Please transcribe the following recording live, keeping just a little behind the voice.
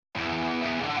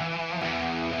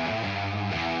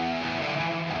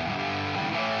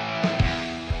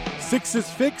Sixers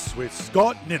Fix with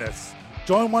Scott Ninnis.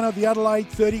 Join one of the Adelaide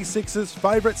 36ers'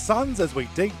 favourite sons as we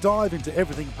deep dive into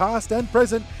everything past and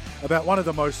present about one of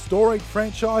the most storied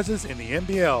franchises in the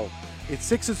NBL. It's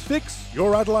Sixers Fix,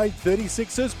 your Adelaide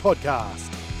 36ers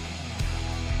podcast.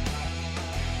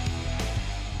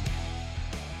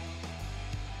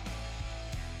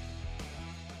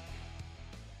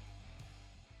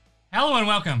 Hello and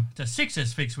welcome to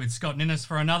Sixers Fix with Scott Ninnis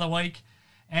for another week.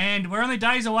 And we're only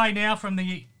days away now from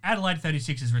the Adelaide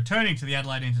 36ers returning to the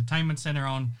Adelaide Entertainment Centre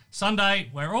on Sunday.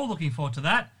 We're all looking forward to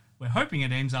that. We're hoping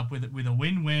it ends up with a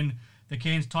win when the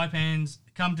Cairns Taipans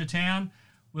come to town.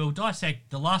 We'll dissect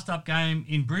the last up game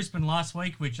in Brisbane last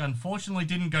week, which unfortunately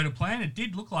didn't go to plan. It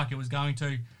did look like it was going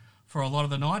to for a lot of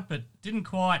the night, but didn't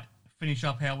quite finish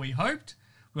up how we hoped.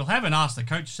 We'll have an Ask the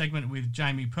Coach segment with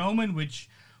Jamie Pearlman, which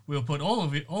we'll put all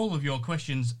of your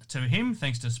questions to him,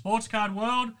 thanks to Sports Card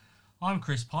World. I'm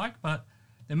Chris Pike, but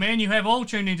the man you have all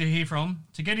tuned in to hear from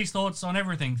to get his thoughts on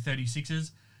everything 36ers,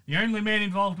 the only man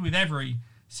involved with every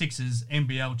Sixers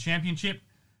NBL championship,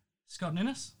 Scott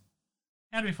Ninnis.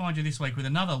 How do we find you this week with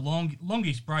another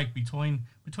longish break between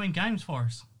games for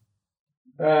us?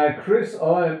 Chris,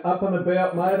 I am up and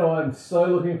about, mate. I am so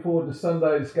looking forward to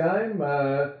Sunday's game.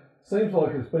 Seems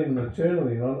like it's been an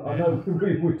eternity. I know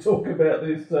we talk about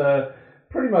this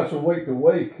pretty much a week to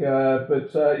week,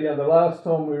 but the last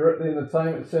time we were at the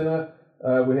Entertainment Centre,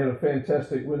 we had a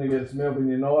fantastic win against Melbourne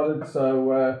United.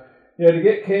 So to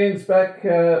get Cairns back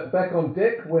on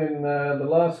deck when the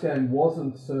last game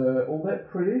wasn't all that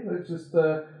pretty.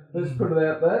 Let's put it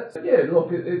out that. Yeah,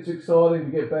 look, it's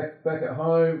exciting to get back at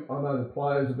home. I know the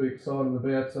players will be excited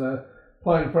about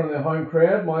playing in front of their home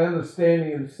crowd. My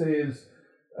understanding says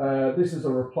this is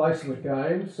a replacement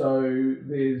game, so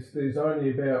there's only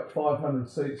about 500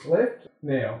 seats left.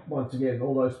 Now, once again,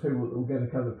 all those people that were going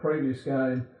to come to the previous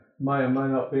game may or may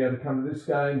not be able to come to this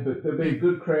game, but there'll be a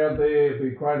good crowd there, it'll be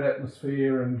a great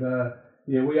atmosphere, and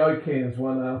we owe Cairns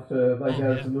one after they gave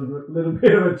us a little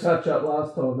bit of a touch-up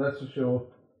last time, that's for sure.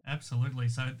 Absolutely,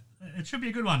 so it should be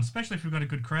a good one, especially if we've got a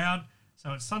good crowd.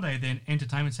 So it's Sunday then,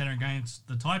 Entertainment Centre against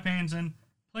the Taipans, and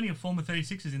plenty of former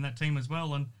 36ers in that team as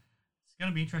well, and it's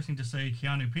going to be interesting to see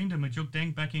Keanu Pind and Majuk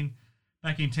Deng back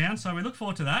in town. So we look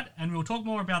forward to that, and we'll talk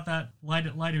more about that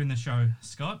later in the show,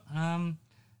 Scott.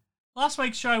 Last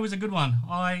week's show was a good one.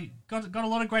 I got a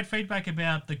lot of great feedback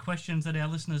about the questions that our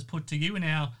listeners put to you in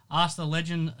our Ask the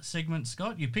Legend segment,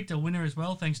 Scott. You picked a winner as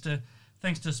well, thanks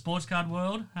to Sports Card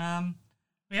World.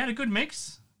 We had a good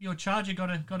mix. Your Charger got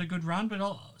a good run, but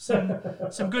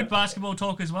some good basketball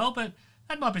talk as well. But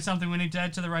that might be something we need to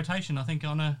add to the rotation, I think,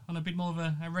 on a bit more of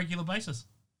a regular basis.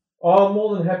 I'm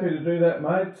more than happy to do that,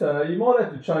 mate. You might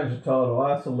have to change the title,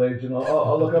 Ask the Legend. Look,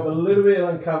 I'm a little bit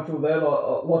uncomfortable with that.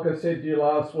 Like I said to you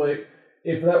last week,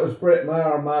 if that was Brett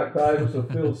Maher or Mark Davis or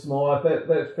Phil Smythe,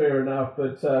 that's fair enough.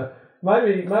 But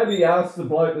maybe ask the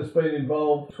bloke that's been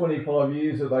involved 25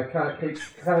 years that they can't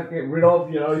get rid of.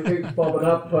 He keeps bobbing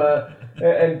up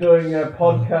and doing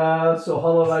podcasts or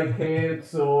holiday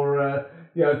camps or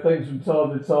things from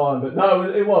time to time. But no,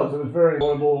 it was very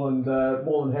enjoyable and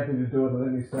more than happy to do it at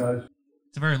any stage.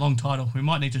 It's a very long title. We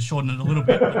might need to shorten it a little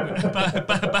bit,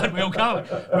 but we'll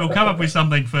come up with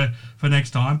something for next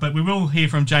time. But we will hear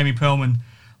from Jamie Pearlman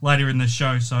later in the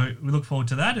show, so we look forward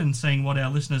to that and seeing what our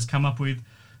listeners come up with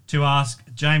to ask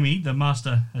Jamie, the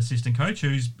master assistant coach,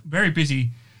 who's very busy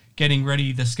getting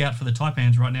ready the scout for the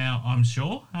Taipans right now, I'm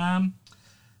sure.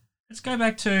 Let's go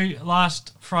back to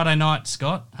last Friday night,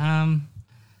 Scott.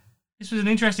 This was an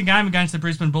interesting game against the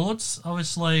Brisbane Bullets.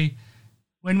 Obviously,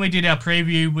 when we did our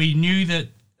preview, we knew that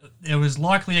there was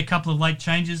likely a couple of late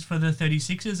changes for the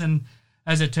 36ers, and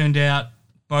as it turned out,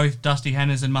 both Dusty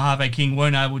Hannahs and Mojave King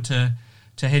weren't able to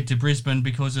head to Brisbane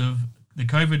because of the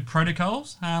COVID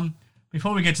protocols.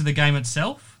 Before we get to the game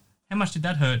itself, how much did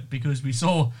that hurt? Because we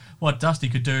saw what Dusty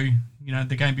could do,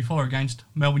 the game before against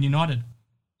Melbourne United.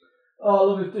 Oh,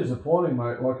 look, it's disappointing,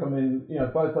 mate.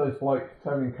 Both those blokes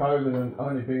having COVID and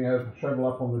only being able to travel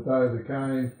up on the day of the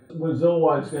game was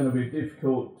always going to be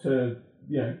difficult to,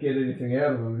 get anything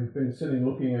out of them. We've been sitting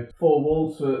looking at four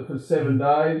walls for 7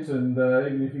 days, and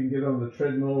even if you can get on the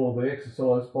treadmill or the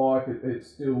exercise bike, it's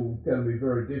still going to be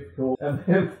very difficult. And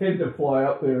then to fly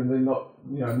up there and then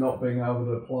not being able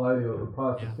to play or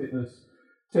pass the fitness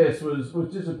test was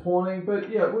disappointing, but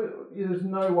there's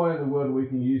no way in the world we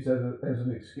can use that as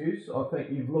an excuse. I think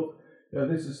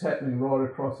this is happening right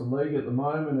across the league at the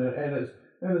moment, and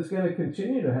it's going to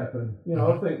continue to happen.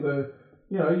 I think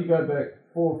you go back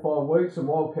 4 or 5 weeks, and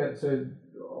Wildcats had,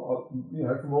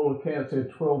 from all accounts, had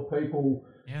 12 people,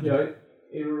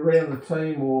 around the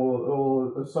team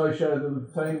or associated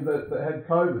with the team that had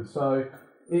COVID. So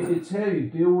it's how you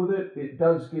deal with it. It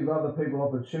does give other people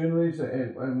opportunities,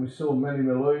 and we saw Manny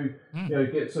Malou,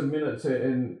 get some minutes,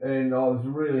 and I was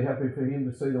really happy for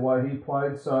him to see the way he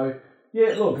played. So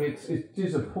yeah, look, it's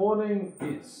disappointing.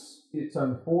 It's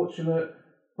unfortunate,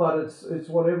 but it's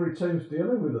what every team's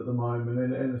dealing with at the moment,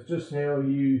 and it's just how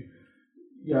you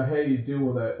deal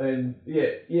with that. And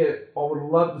I would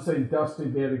love to see Dusty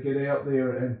be able to get out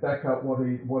there and back up what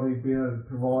he'd been able to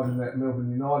provide in that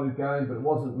Melbourne United game, but it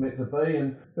wasn't meant to be.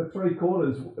 And for 3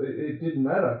 quarters, it didn't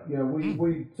matter.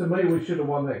 We should have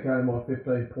won that game by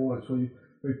 15 points.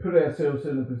 We put ourselves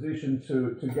in a position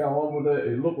to go on with it.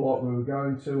 It looked like we were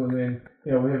going to, and then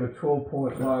we have a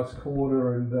 12-point last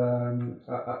quarter, and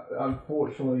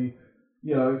unfortunately,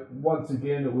 once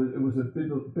again, it was a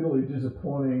bitterly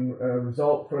disappointing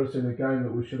result for us in a game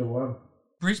that we should have won.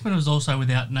 Brisbane was also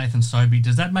without Nathan Sobey.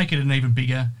 Does that make it an even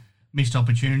bigger missed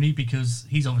opportunity, because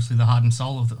he's obviously the heart and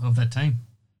soul of that team?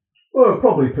 Well, it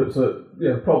probably puts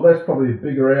that's probably a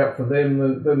bigger out for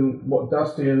them than what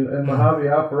Dusty and Mojave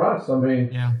are for us. I mean,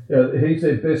 he's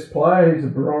their best player. He's a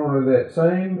barometer of that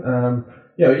team.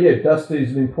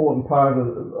 Dusty's an important part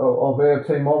of our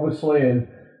team, obviously, and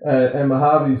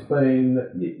Mojave's been,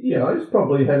 he's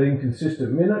probably had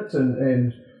inconsistent minutes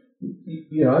and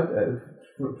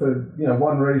for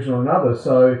one reason or another.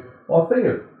 So I think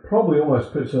it probably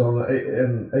almost puts it on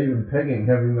an even pegging,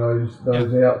 having those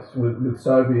outs with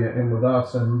Sobey and with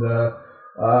us. And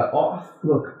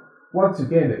look, once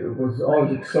again, I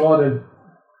was excited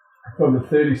from the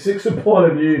 36er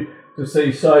point of view to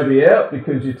see Sobey out,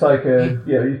 because you take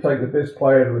the best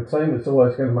player out of the team. It's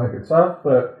always going to make it tough,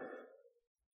 but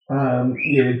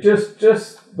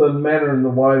just the manner and the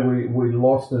way we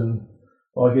lost, and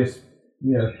I guess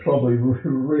probably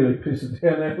really pissed it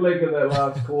down that leg of that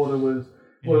last quarter was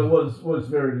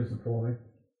very disappointing.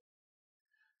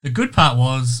 The good part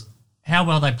was how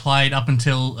well they played up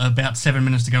until about 7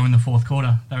 minutes to go in the fourth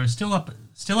quarter. They were still up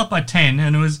by 10,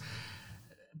 and it was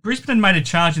Brisbane had made a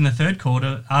charge in the third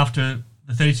quarter after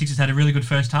the 36ers had a really good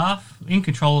first half, in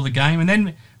control of the game, and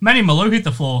then Manny Malou hit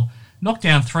the floor, knocked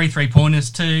down 3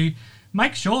 3-pointers to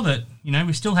make sure that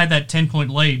we still had that 10-point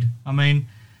lead. I mean,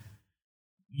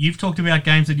 you've talked about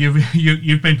games that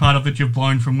you've been part of that you've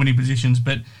blown from winning positions,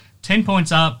 but 10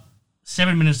 points up,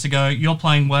 7 minutes to go, you're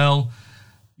playing well,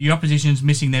 your opposition's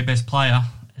missing their best player.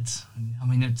 It's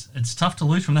tough to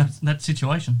lose from that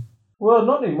situation. Well,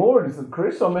 not anymore, is it,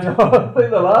 Chris? I mean, I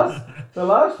think the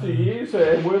last few years,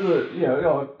 and whether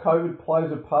COVID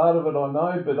plays a part of it, I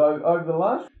know, but over the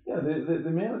last, the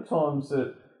amount of times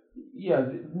that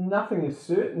nothing is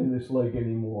certain in this league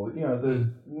anymore. There's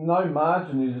no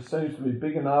margin. It seems to be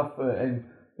big enough, and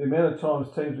the amount of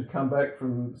times teams have come back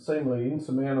from seemingly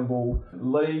insurmountable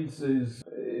leads is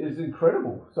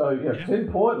incredible. So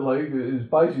 10-point lead is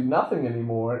basically nothing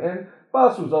anymore, and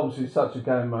basketball's obviously such a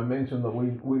game of momentum that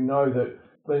we know that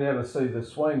being able to see the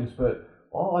swings, but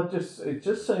it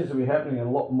just seems to be happening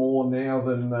a lot more now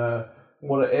than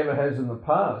what it ever has in the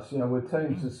past. Where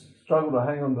teams just struggle to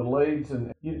hang on to leads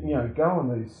and go on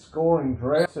these scoring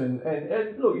droughts, and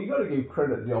look, you got to give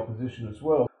credit to the opposition as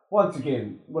well. Once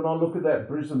again, when I look at that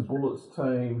Brisbane Bullets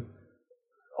team,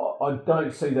 I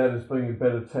don't see that as being a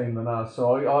better team than us.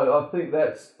 So I think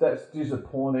that's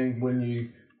disappointing when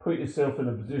you put yourself in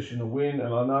a position to win.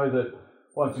 And I know that,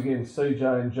 once again,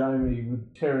 CJ and Jamie were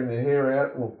tearing their hair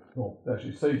out. Well,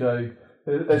 actually, CJ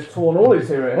has torn all his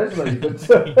hair out, hasn't he? But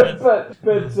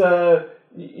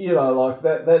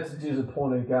that's a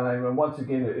disappointing game. And once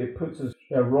again, it puts us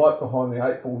right behind the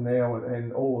 8 ball now.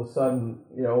 And all of a sudden,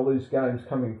 all these games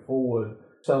coming forward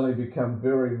suddenly become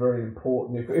very, very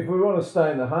important. If we want to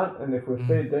stay in the hunt, and if we're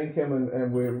fair dinkum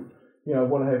and we're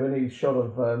want to have any shot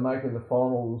of making the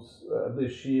finals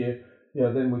this year,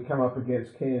 then we come up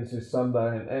against Cairns this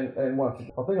Sunday, and once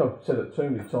I think I've said it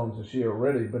too many times this year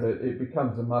already, but it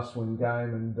becomes a must-win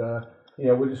game,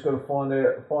 and we just got to find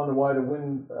a way to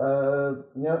win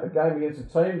a game against a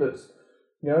team that's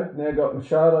now got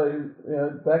Machado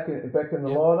back in the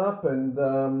lineup,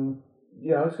 and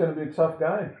it's going to be a tough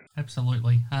game.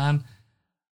 Absolutely.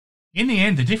 In the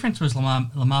end, the difference was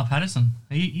Lamar Patterson.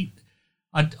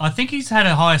 I think he's had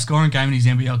a higher scoring game in his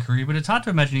NBL career, but it's hard to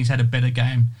imagine he's had a better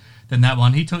game than that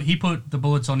one. He put the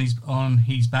Bullets on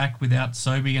his back without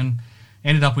Sobey and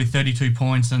ended up with 32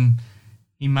 points, and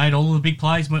he made all the big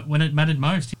plays when it mattered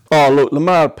most. Oh, look,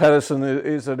 Lamar Patterson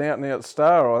is an out-and-out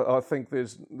star. I think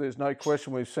there's no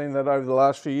question. We've seen that over the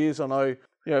last few years. I know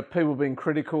people have been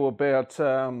critical about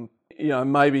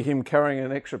maybe him carrying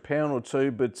an extra pound or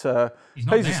two, but he's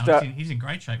not now. He's in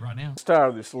great shape right now. Star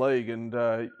of this league, and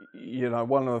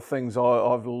one of the things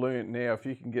I've learnt now, if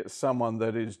you can get someone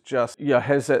that is just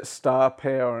has that star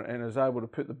power and is able to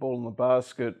put the ball in the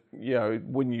basket,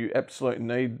 when you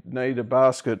absolutely need a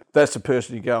basket, that's the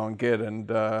person you go and get. And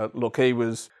look, he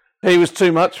was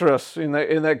too much for us in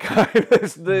that game.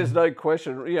 There's no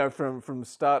question. From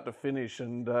start to finish.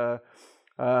 And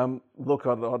look,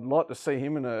 I'd like to see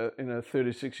him in a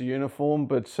 36er uniform,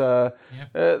 but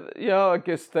I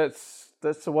guess that's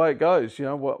the way it goes.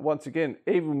 Once again,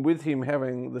 even with him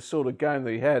having the sort of game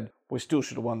that he had, we still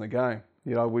should have won the game.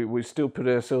 We still put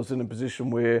ourselves in a position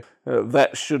where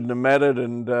that shouldn't have mattered,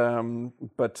 and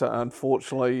but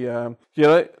unfortunately,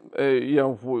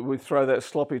 we throw that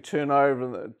sloppy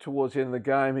turnover towards the end of the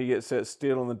game. He gets that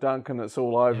steal on the dunk, and it's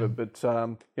all over. Yeah.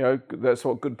 But that's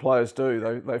what good players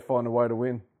do. They find a way to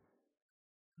win.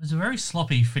 It was a very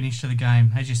sloppy finish to the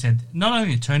game, as you said. Not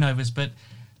only the turnovers, but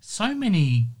so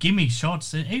many gimme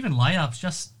shots, even layups,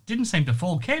 just didn't seem to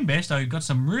fall. Cam Bairstow got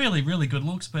some really, really good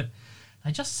looks, but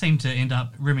they just seem to end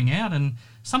up rimming out, and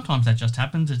sometimes that just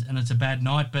happens, and it's a bad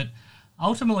night. But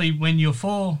ultimately, when your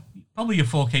four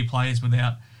key players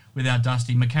without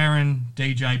Dusty, McCarron,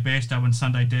 DJ, Bairstow, and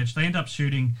Sunday Dech, they end up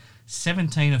shooting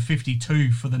 17 of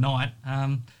 52 for the night.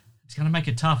 It's going to make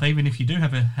it tough, even if you do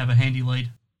have a handy lead.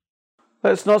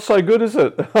 That's not so good, is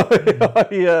it?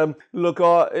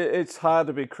 It's hard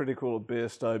to be critical of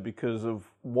Bairstow because of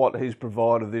what he's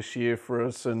provided this year for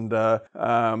us, and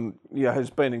has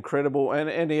been incredible.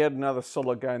 And he had another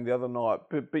solid game the other night.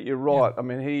 But you're right. Yeah. I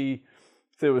mean,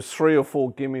 there was 3 or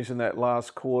 4 gimmies in that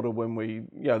last quarter when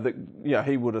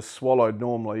he would have swallowed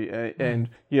normally, and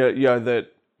that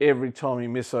every time he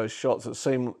missed those shots,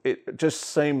 it just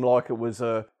seemed like it was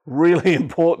a really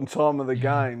important time of the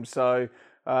game. So.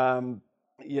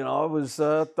 I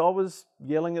was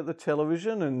yelling at the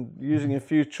television and using a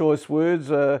few choice words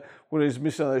when he was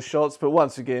missing those shots. But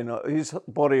once again, his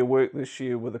body of work this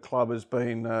year with the club has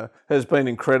been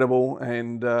incredible.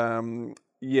 And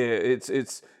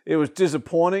it was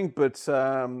disappointing. But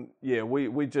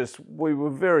we were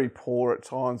very poor at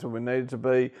times when we needed to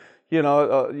be.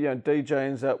 DJ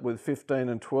ends up with 15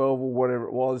 and 12 or whatever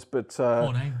it was, but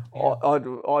 14,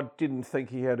 I didn't think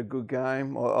he had a good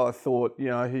game. I thought,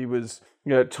 he was,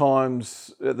 at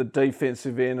times at the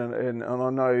defensive end, and I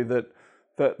know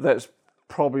that's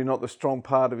probably not the strong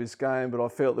part of his game, but I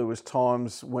felt there was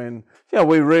times when,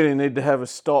 we really need to have a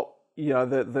stop.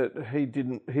 That he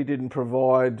didn't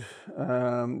provide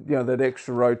that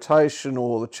extra rotation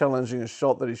or the challenging a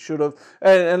shot that he should have.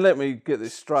 And let me get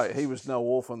this straight, he was no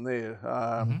orphan there.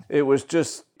 It was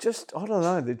just I don't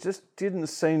know, there just didn't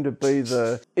seem to be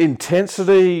the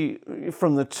intensity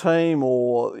from the team,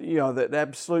 or that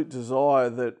absolute desire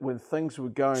that when things were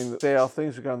going south,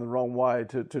 things were going the wrong way,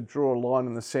 to draw a line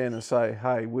in the sand and say,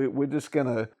 hey,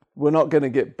 we're not going to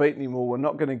get beat anymore. We're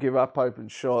not going to give up open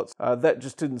shots. That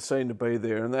just didn't seem to be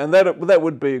there, and that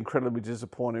would be incredibly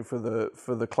disappointing for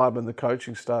the club and the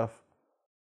coaching staff.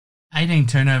 18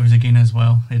 turnovers again as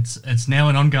well. It's now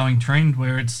an ongoing trend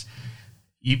where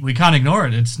we can't ignore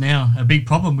it. It's now a big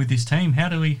problem with this team. How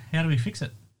do we fix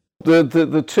it?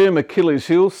 The term Achilles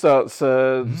heel starts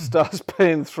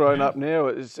being thrown up now.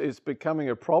 It's becoming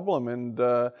a problem, and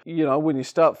when you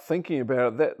start thinking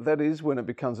about it, that is when it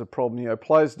becomes a problem.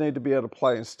 Players need to be able to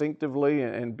play instinctively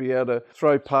and be able to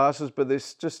throw passes, but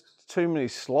there's just too many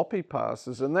sloppy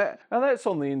passes, and that's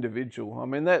on the individual. I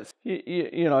mean, that's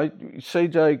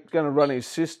CJ going to run his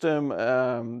system,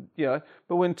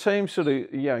 but when teams sort of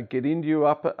get into you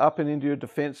up and into you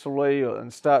defensively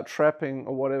and start trapping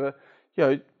or whatever,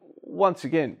 once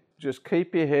again, just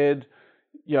keep your head,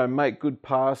 make good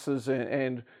passes,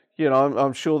 and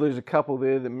I'm sure there's a couple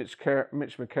there that Mitch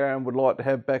McCarron would like to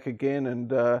have back again.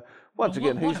 And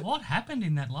what happened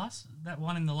in that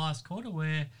one in the last quarter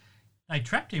where they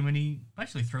trapped him and he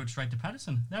basically threw it straight to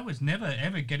Patterson? That was never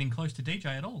ever getting close to DJ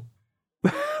at all.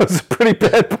 It was a pretty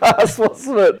bad pass,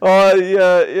 wasn't it?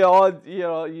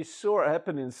 You saw it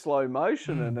happen in slow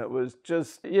motion, and it was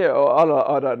just, I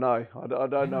don't know. I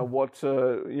don't know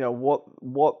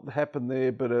what happened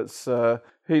there, but it's I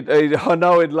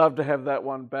know he'd love to have that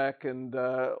one back. And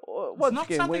it's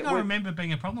not something I remember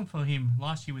being a problem for him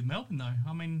last year with Melbourne, though.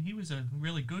 I mean, he was a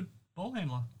really good ball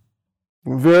handler.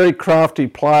 Very crafty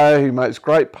player who makes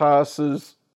great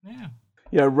passes. Yeah.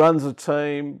 Runs a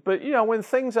team. But, when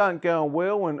things aren't going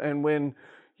well and when,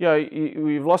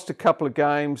 you've lost a couple of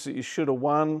games that you should have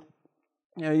won,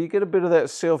 you get a bit of that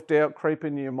self-doubt creep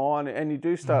into your mind, and you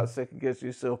do start second-guessing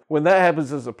yourself. When that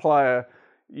happens as a player,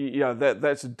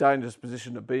 that's a dangerous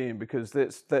position to be in, because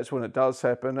that's when it does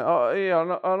happen. I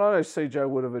know CJ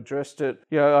would have addressed it,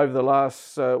 over the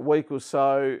last week or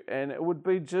so, and it would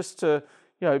be just to,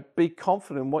 be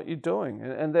confident in what you're doing,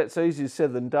 and that's easier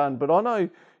said than done. But I know,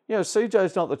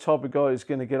 CJ's not the type of guy who's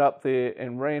going to get up there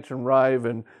and rant and rave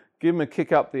and give them a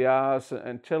kick up the arse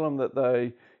and tell them that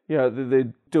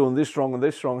they're doing this wrong and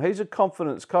this wrong. He's a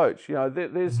confidence coach. You're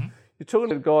talking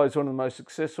to the guy who's one of the most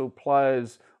successful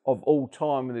players of all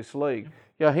time in this league.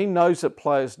 He knows that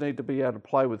players need to be able to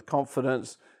play with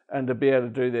confidence and to be able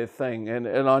to do their thing. And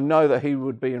I know that he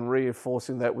would be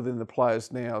reinforcing that within the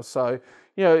players now. So,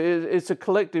 it's a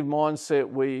collective mindset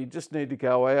where you just need to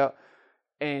go out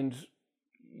and,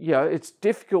 it's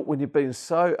difficult when you've been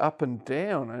so up and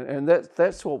down, and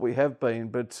that's what we have been.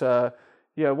 But,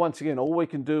 once again, all we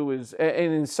can do is,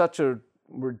 and in such a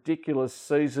ridiculous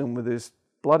season with this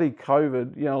bloody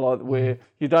COVID, where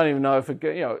you don't even know if it,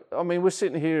 we're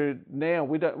sitting here now,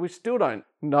 we still don't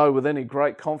know with any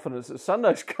great confidence that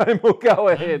Sunday's game will go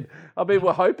ahead.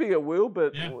 We're hoping it will,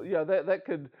 but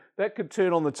that could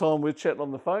turn on the time we're chatting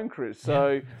on the phone, Chris.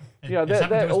 So,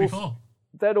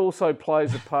 that also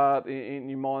plays a part in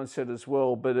your mindset as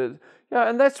well. But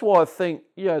and that's why I think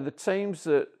the teams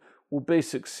that will be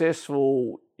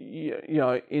successful,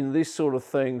 in this sort of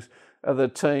things, are the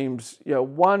teams,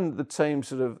 the teams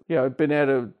that have, been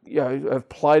able to, have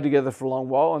played together for a long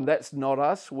while, and that's not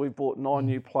us. We've brought 9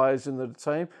 new players into the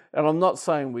team, and I'm not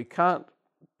saying we can't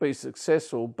be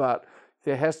successful, but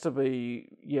there has to be,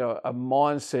 a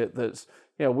mindset that's,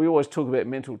 we always talk about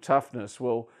mental toughness.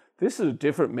 Well, this is a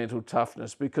different mental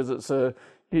toughness, because it's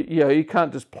you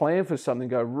can't just plan for something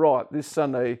and go, right, this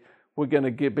Sunday we're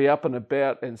going to be up and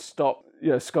about and stop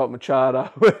Scott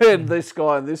Machado and this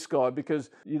guy,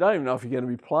 because you don't even know if you're going to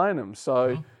be playing them.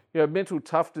 So, mental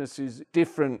toughness is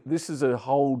different. This is a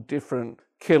whole different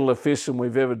kettle of fish than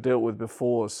we've ever dealt with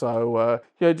before. So,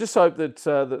 just hope that,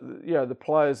 the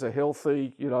players are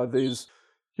healthy. There's,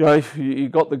 you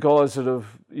got the guys that have,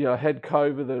 had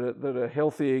COVID that are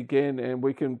healthy again, and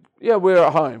we can, we're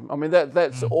at home.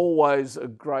 That's always a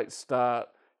great start.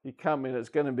 You come in, it's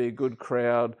going to be a good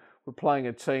crowd. We're playing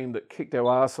a team that kicked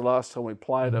our ass the last time we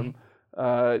played them.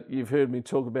 You've heard me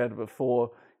talk about it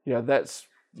before. That's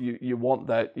you want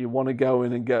that. You want to go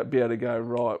in and be able to go,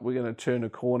 right, we're going to turn a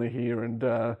corner here,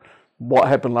 and what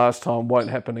happened last time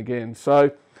won't happen again. So,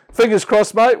 fingers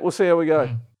crossed, mate. We'll see how we go.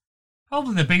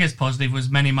 Probably the biggest positive was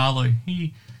Manny Malu.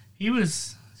 He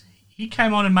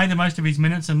came on and made the most of his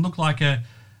minutes and looked like a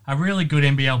really good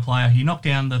NBL player. He knocked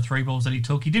down the 3 balls that he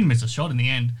took. He didn't miss a shot in the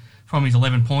end from his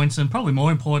 11 points, and probably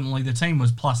more importantly, the team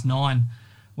was +9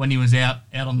 when he was out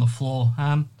on the floor.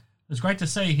 It was great to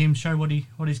see him show what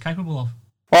he's capable of.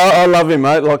 I love him,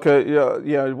 mate. Like,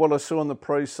 what I saw in the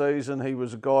pre-season, he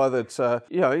was a guy that,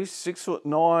 he's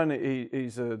 6'9".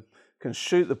 He's can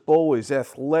shoot the ball. He's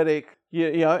athletic.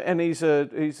 And he's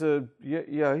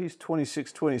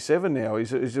 26, 27 now.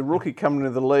 He's a rookie coming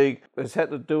into the league. Has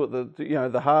had to do it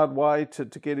the hard way to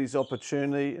get his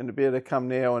opportunity, and to be able to come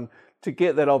now and to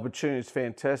get that opportunity is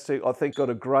fantastic. I think got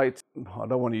a great, I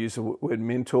don't want to use the word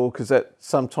mentor, because that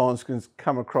sometimes can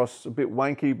come across a bit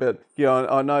wanky, but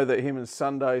I know that him and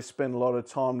Sunday spend a lot of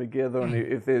time together, and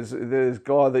if there's a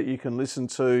guy that you can listen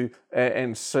to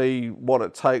and see what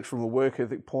it takes from a work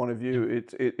ethic point of view,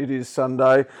 it is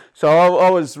Sunday. So I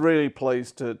was really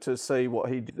pleased to see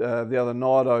what he did the other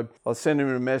night. I sent him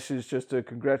a message just to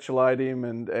congratulate him,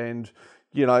 and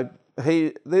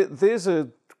there's a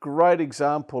great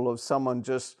example of someone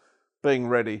just being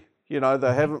ready. They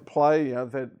haven't played,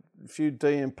 they've had a few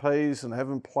DMPs and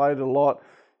haven't played a lot.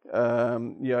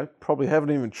 Probably haven't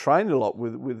even trained a lot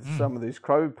with some of these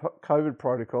COVID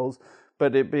protocols,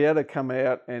 but to be able to come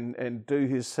out and do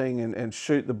his thing and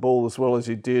shoot the ball as well as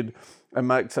he did and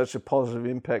make such a positive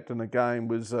impact in the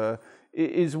game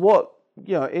is what,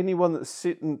 anyone that's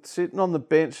sitting on the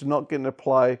bench and not getting to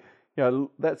play,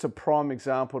 that's a prime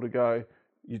example to go,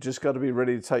 you just got to be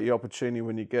ready to take your opportunity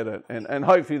when you get it. And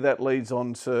hopefully that leads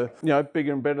on to,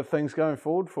 bigger and better things going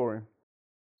forward for him.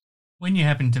 When you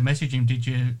happened to message him, did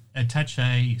you attach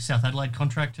a South Adelaide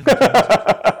contract to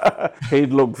the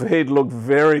He'd look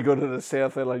very good in a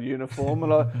South Adelaide uniform.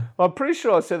 And I'm pretty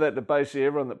sure I said that to basically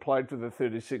everyone that played for the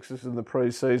 36ers in the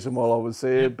pre-season while I was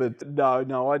there. But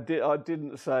no, I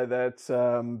didn't say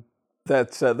that.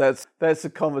 That's a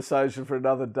conversation for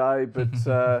another day. But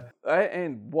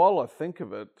and while I think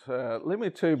of it, let me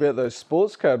tell you about those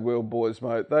Sports Card World boys,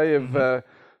 mate.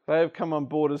 They have come on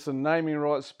board as a naming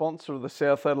rights sponsor of the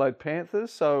South Adelaide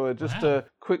Panthers. So just a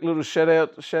quick little shout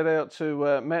out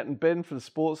to Matt and Ben for the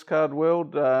Sports Card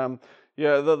World.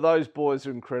 Those boys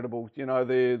are incredible.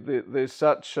 They're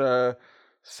such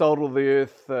salt of the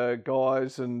earth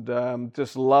guys, and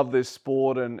just love this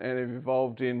sport and have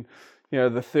involved in, the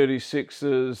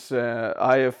 36ers,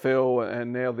 AFL,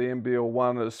 and now the NBL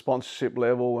 1 at a sponsorship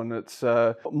level, and it's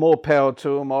more power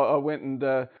to them. I went in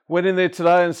there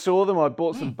today and saw them. I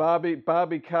bought some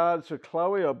Barbie cards for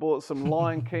Chloe. I bought some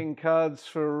Lion King cards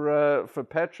for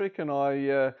Patrick, and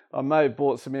I may have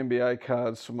bought some NBA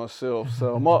cards for myself.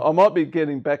 So I might be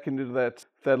getting back into that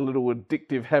little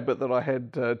addictive habit that I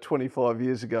had 25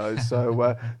 years ago.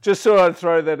 So just thought I'd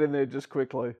throw that in there just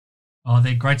quickly. Oh,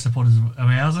 they're great supporters of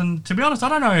ours. And to be honest, I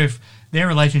don't know if their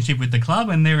relationship with the club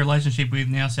and their relationship with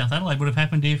now South Adelaide would have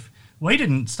happened if we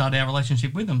didn't start our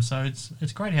relationship with them. So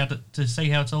it's great to see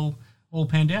how it's all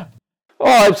panned out.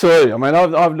 Oh, absolutely. I mean,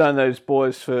 I've known those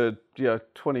boys for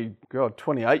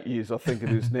 28 years, I think it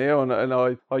is now. And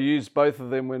I used both of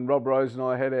them when Rob Rose and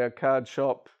I had our card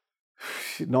shop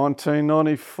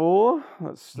 1994.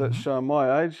 That's showing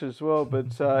my age as well.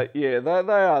 But they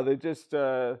are. They're just...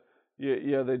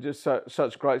 they're just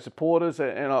such great supporters,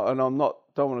 and I'm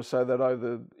don't want to say that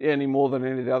over any more than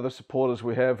any of the other supporters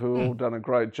we have who have all done a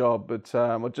great job. But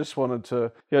I just wanted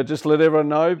to just let everyone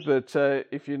know that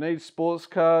if you need sports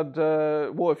card,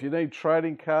 if you need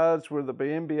trading cards, whether it be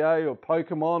NBA or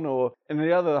Pokemon or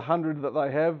any other 100 that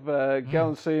they have, go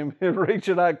and see them at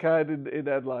Regent Arcade in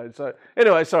Adelaide. So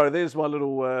anyway, sorry, there's my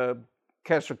little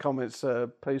Castro comments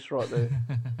piece right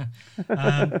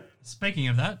there. Speaking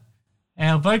of that,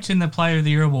 our votes in the Player of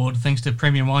the Year award, thanks to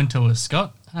Premium Wine Tours,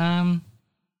 Scott,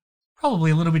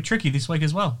 probably a little bit tricky this week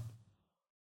as well.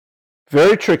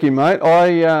 Very tricky, mate.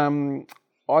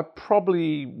 I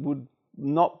probably would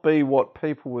not be what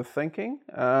people were thinking.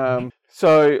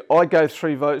 So I gave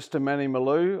 3 votes to Manny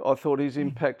Malou. I thought his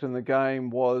impact in the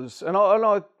game was, and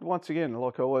I once again,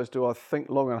 like I always do, I think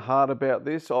long and hard about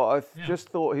this. I just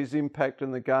thought his impact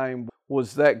in the game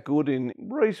was that good in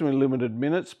reasonably limited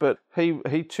minutes, but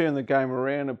he turned the game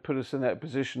around and put us in that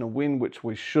position to win, which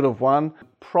we should have won.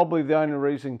 Probably the only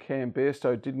reason Cam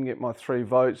Bairstow didn't get my 3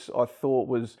 votes, I thought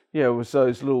was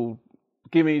those little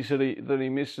gimmies that he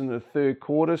missed in the third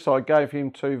quarter, so I gave him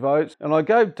 2 votes. And I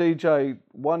gave DJ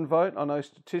 1 vote. I know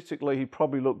statistically he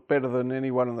probably looked better than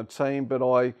anyone on the team, but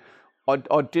I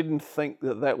didn't think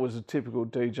that was a typical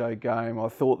DJ game. I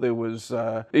thought there was...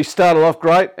 he started off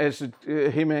great, as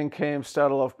him and Cam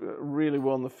started off really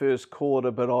well in the first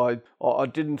quarter, but I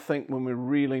didn't think when we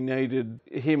really needed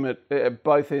him at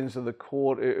both ends of the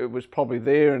court, it was probably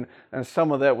there, and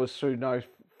some of that was through no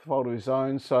fault of his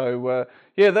own. So,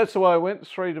 that's the way I went.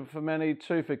 3 for Manny,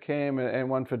 2 for Cam, and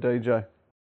 1 for DJ.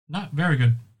 No, very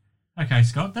good. Okay,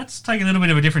 Scott, let's take a little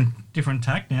bit of a different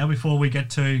tack now before we get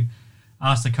to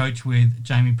Ask the Coach with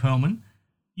Jamie Pearlman.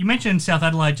 You mentioned South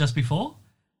Adelaide just before.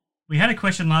 We had a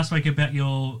question last week about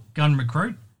your gun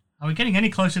recruit. Are we getting any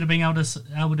closer to being able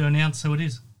to announce who it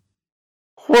is?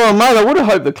 Well, mate, I would have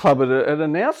hoped the club had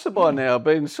announced it by now. I've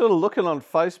been sort of looking on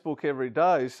Facebook every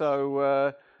day.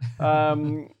 So,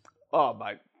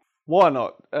 mate, why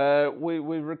not? We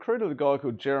recruited a guy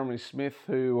called Jeremy Smith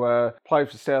who played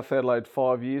for South Adelaide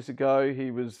 5 years ago. He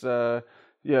was...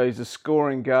 he's a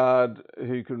scoring guard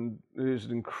who's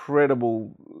an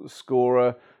incredible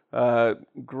scorer,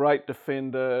 great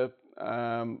defender,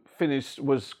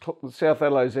 was South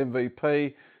Adelaide's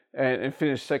MVP and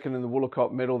finished second in the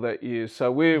Woolacott medal that year.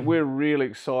 So we're really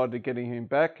excited to getting him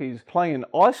back. He's playing in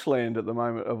Iceland at the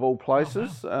moment, of all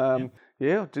places. I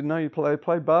didn't know you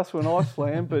played basketball in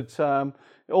Iceland, but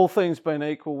all things being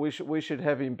equal, we should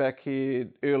have him back here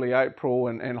early April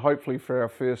and hopefully for our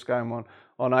first game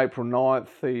on April 9th.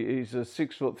 He's a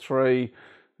 6'3"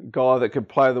 guy that could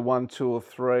play the 1, 2 or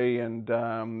 3, and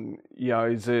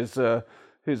he's a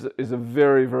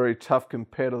very, very tough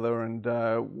competitor and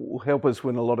will help us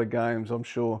win a lot of games, I'm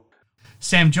sure.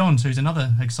 Sam Johns, who's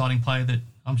another exciting player that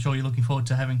I'm sure you're looking forward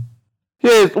to having.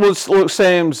 Yeah, well, look,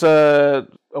 Sam's a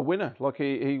winner. Like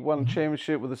he won a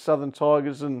championship with the Southern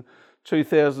Tigers in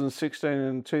 2016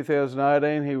 and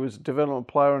 2018. He was a development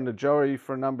player under Joey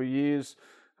for a number of years.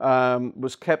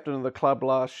 Was captain of the club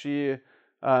last year.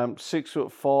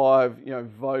 6'5",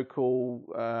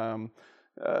 vocal.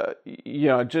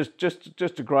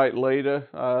 Just a great leader.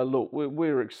 Look,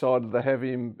 we're excited to have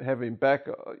him back.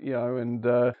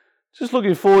 And just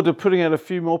looking forward to putting out a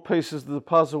few more pieces of the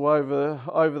puzzle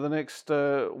over the next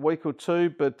week or two.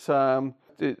 But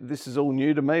this is all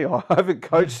new to me. I haven't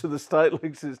coached in the State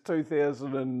League since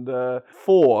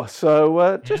 2004,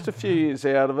 so just a few years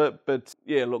out of it. But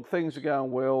yeah, look, things are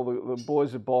going well. The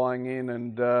boys are buying in,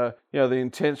 and the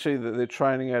intensity that they're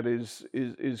training at is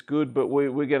good. But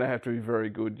we're going to have to be very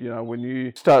good. When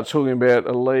you start talking about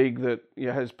a league that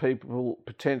has people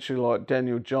potentially like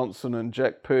Daniel Johnson and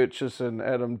Jack Purchase and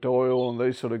Adam Doyle and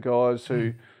these sort of guys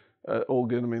who are all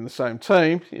going to be in the same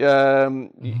team.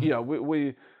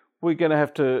 We're going to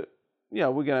have to,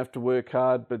 work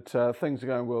hard. But things are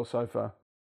going well so far.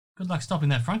 Good luck stopping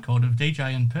that front court of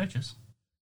DJ and Purchase.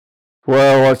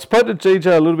 Well, I spoke to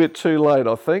DJ a little bit too late,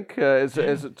 I think, as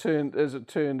it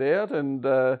turned out. And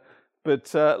look,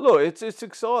 it's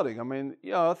exciting. I mean,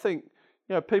 I think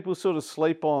people sort of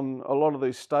sleep on a lot of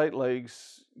these state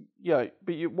leagues. But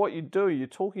what you do, you're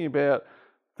talking about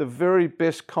the very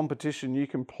best competition you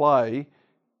can play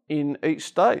in each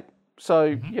state.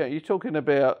 So you're talking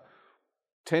about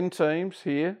 10 teams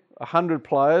here, 100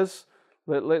 players.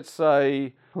 Let's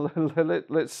say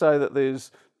that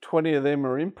there's 20 of them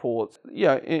are imports.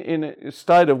 In a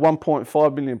state of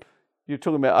 1.5 million, you're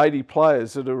talking about 80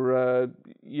 players that are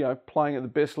playing at the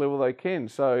best level they can.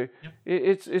 So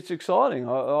it's exciting.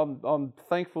 I'm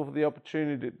thankful for the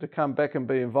opportunity to come back and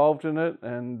be involved in it,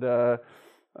 and I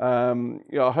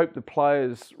hope the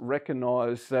players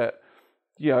recognise that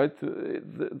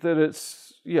that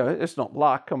it's not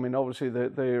luck. I mean, obviously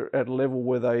they're at a level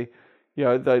where they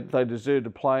deserve to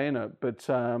play in it, but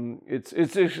it's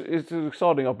an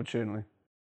exciting opportunity.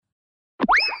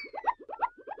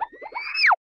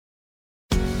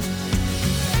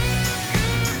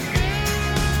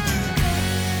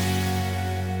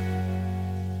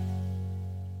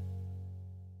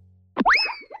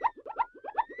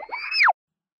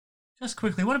 Just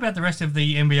quickly, what about the rest of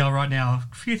the NBL right now?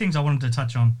 A few things I wanted to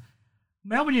touch on.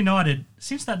 Melbourne United,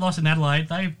 since that loss in Adelaide,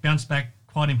 they've bounced back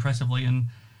quite impressively, and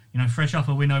fresh off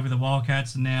a win over the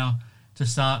Wildcats, and now to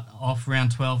start off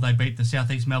round 12, they beat the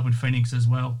Southeast Melbourne Phoenix as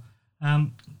well.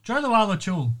 Joe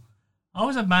Luala-Chul, I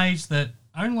was amazed that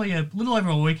only a little over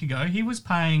a week ago, he was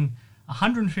paying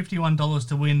 $151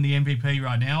 to win the MVP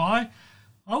right now. I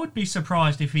would be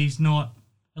surprised if he's not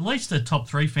at least a top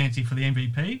 3 fancy for the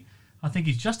MVP. I think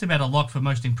he's just about a lock for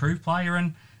most improved player,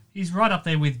 and he's right up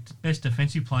there with best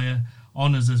defensive player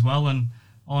honours as well. And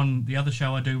on the other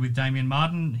show I do with Damien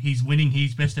Martin, he's winning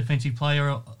his best defensive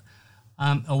player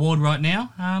award right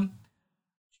now.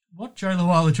 What Joe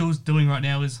Luala-Chul's doing right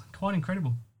now is quite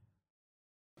incredible.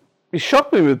 He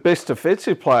shocked me with best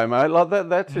defensive player, mate. Like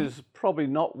that is probably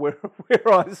not where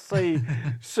I see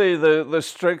the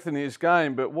strength in his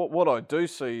game. But what I do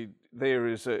see there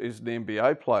is an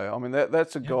NBA player. I mean,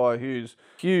 that's a guy who's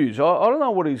huge. I don't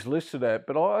know what he's listed at,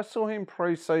 but I saw him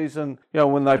pre-season,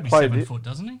 when they played... 7 foot,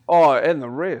 doesn't he? Oh, and the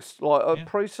rest.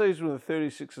 Pre-season with the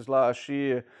 36ers last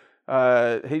year,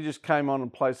 he just came on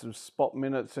and played some spot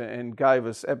minutes and gave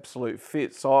us absolute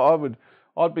fits. So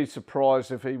I'd be surprised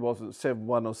if he wasn't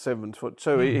 7'1" or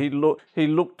 7'2". He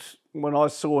looked, when I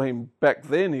saw him back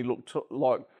then, he looked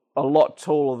like a lot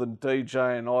taller than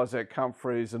DJ and Isaac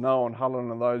Humphries and Owen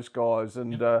Hullen and those guys.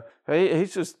 And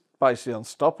he's just basically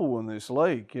unstoppable in this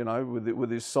league,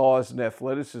 with his size and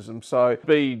athleticism. So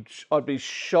I'd be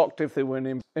shocked if there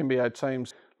weren't NBA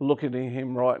teams looking at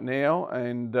him right now.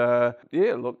 And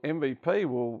MVP,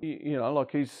 well,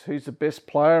 he's the best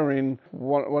player in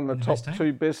one of the top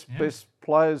 2 best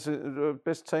players,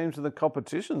 best teams in the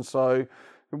competition. So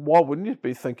why wouldn't you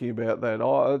be thinking about that?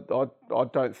 I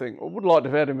don't think... I would like to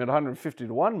have had him at 150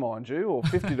 to 1, mind you, or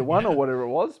 50 to 1 or whatever it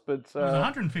was. But it was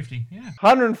 150, yeah.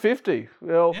 150.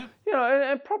 Well,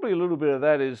 and probably a little bit of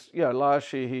that is,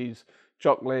 last year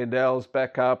Jock Landale's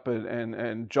back up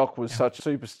and Jock was such a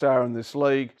superstar in this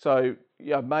league. So,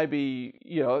 maybe,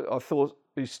 I thought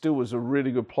he still was a really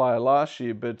good player last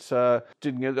year, but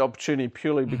didn't get the opportunity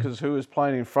purely because who was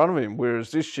playing in front of him.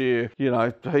 Whereas this year,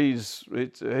 he's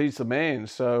the man.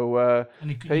 So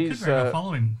and he could very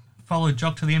well follow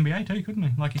Jock to the NBA too, couldn't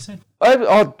he? Like you said.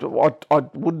 I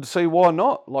wouldn't see why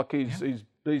not. Like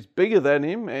he's bigger than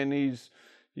him, and he's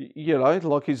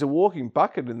he's a walking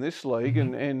bucket in this league,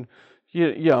 and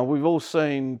we've all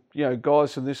seen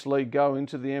guys in this league go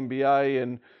into the NBA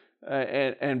and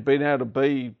been able to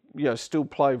be still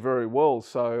play very well.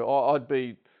 So I'd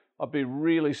be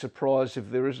really surprised if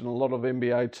there isn't a lot of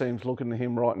NBA teams looking at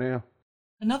him right now.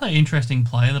 Another interesting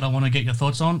player that I want to get your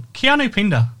thoughts on, Keanu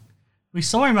Pinder. We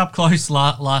saw him up close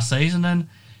last season, and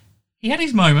he had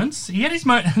his moments.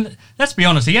 Let's be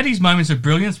honest, he had his moments of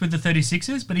brilliance with the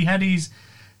 36ers, but he had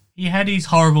his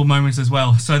horrible moments as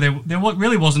well. So there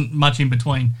really wasn't much in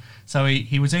between. So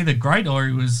he was either great or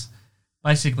he was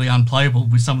basically unplayable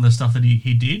with some of the stuff that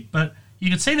he did. But you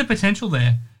could see the potential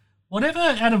there. Whatever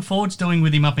Adam Ford's doing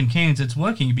with him up in Cairns, it's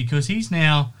working because he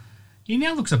now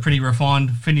looks a pretty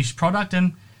refined, finished product,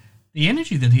 and the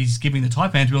energy that he's giving the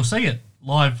Taipans, we'll see it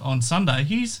live on Sunday.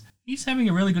 He's having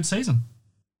a really good season.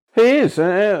 He is,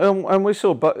 and we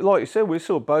saw, like you said, we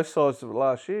saw both sides of it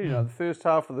last year. You know, the first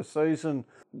half of the season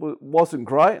wasn't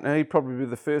great, and he'd probably be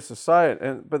the first to say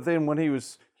it. But then when he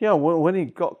was, when he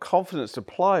got confidence to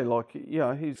play,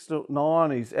 he's still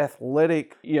 9, he's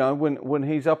athletic. When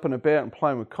he's up and about and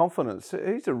playing with confidence,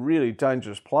 he's a really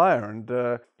dangerous player. And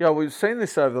we've seen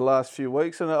this over the last few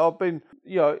weeks, and I've been,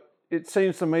 it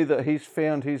seems to me that he's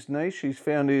found his niche, he's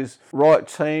found his right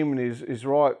team and his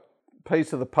right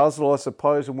piece of the puzzle, I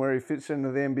suppose, and where he fits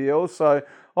into the NBL. So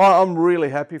I'm really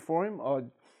happy for him.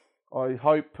 I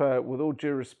hope, with all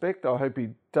due respect, I hope he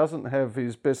doesn't have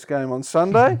his best game on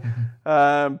Sunday,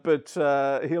 but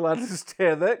he'll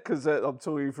understand that because I'm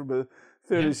talking from a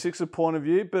 36er point of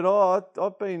view. But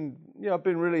I've been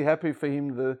really happy for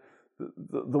him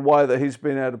the way that he's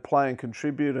been able to play and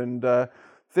contribute, and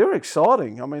they're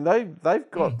exciting. I mean, they've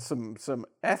got some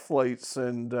athletes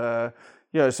and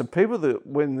some people that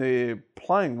when they're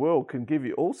playing well can give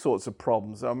you all sorts of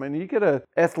problems. I mean, you get an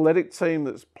athletic team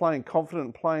that's playing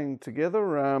confident, playing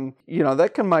together,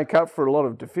 that can make up for a lot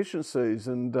of deficiencies.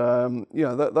 And,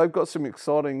 they've got some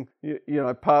exciting,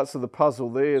 parts of the puzzle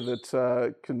there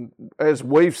that can, as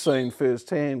we've seen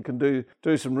firsthand, can do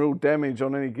some real damage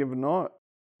on any given night.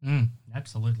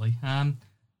 Absolutely.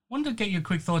 Wanted to get your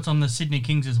quick thoughts on the Sydney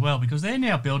Kings as well, because they're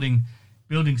now building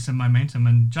some momentum,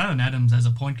 and Jalen Adams as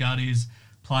a point guard is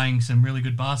playing some really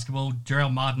good basketball.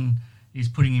 Jarrell Martin is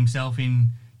putting himself in,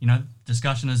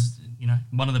 discussion as,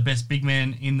 one of the best big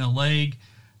men in the league.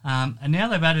 And now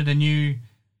they've added a new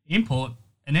import,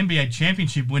 an NBA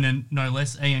championship winner, no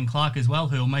less, Ian Clark as well,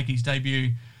 who will make his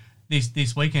debut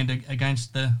this weekend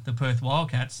against the Perth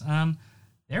Wildcats.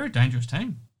 They're a dangerous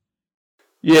team.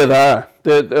 Yeah,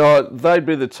 they are. They'd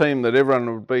be the team that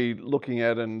everyone would be looking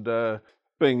at and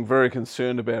being very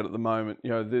concerned about at the moment.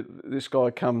 This guy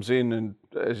comes in and,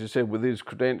 as you said, with his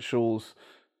credentials,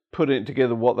 putting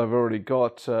together what they've already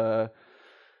got.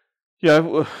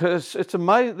 It's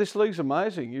amazing. This league's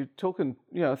amazing. You're talking,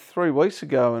 3 weeks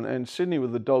ago, and Sydney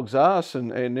with the dog's ass,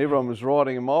 and everyone was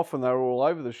writing them off, and they were all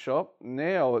over the shop.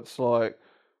 Now it's like,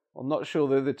 I'm not sure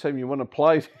they're the team you want to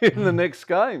play in the next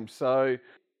game. So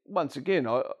once again,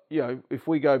 if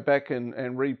we go back and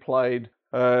replayed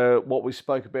what we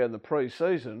spoke about in the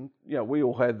pre-season, we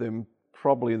all had them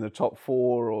probably in the top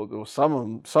 4, or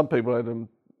some people had them,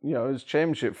 as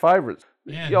championship favourites.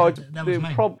 Yeah, that was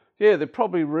me. They're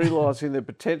probably realising their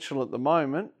potential at the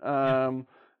moment, and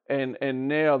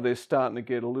now they're starting to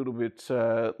get a little bit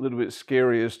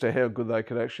scary as to how good they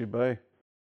could actually be.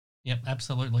 Yep,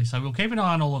 absolutely. So we'll keep an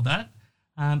eye on all of that.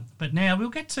 But now we'll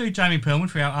get to Jamie Perlman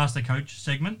for our Ask the Coach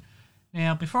segment.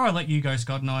 Now, before I let you go,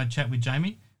 Scott, and I chat with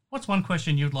Jamie, what's one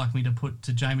question you'd like me to put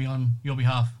to Jamie on your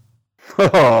behalf?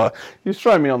 You're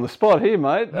throwing me on the spot here,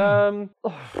 mate.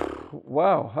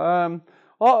 Wow.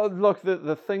 Look,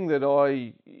 the thing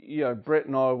that Brett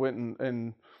and I went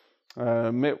and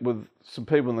met with some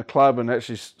people in the club and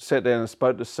actually sat down and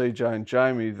spoke to CJ and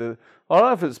Jamie. I don't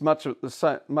know if it's much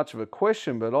of a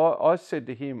question, but I said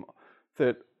to him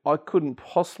that I couldn't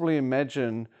possibly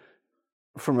imagine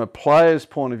from a player's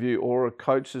point of view or a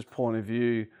coach's point of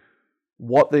view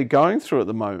what they're going through at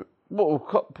the moment.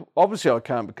 Well, obviously I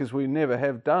can't because we never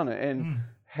have done it. And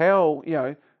how,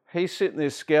 he's sitting there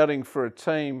scouting for a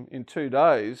team in 2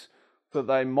 days that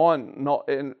they might not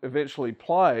eventually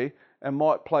play and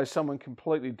might play someone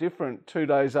completely different 2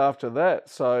 days after that.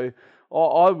 So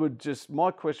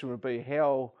my question would be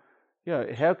how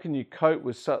can you cope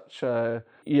with such a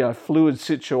fluid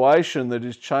situation that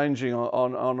is changing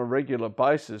on a regular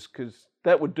basis? Because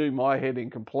that would do my head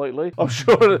in completely. I'm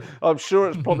sure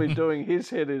it's probably doing his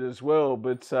head in as well.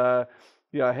 But how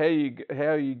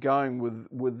are you going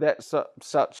with that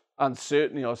such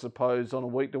uncertainty, I suppose, on a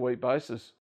week to week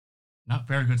basis? No,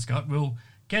 very good, Scott. We'll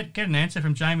get an answer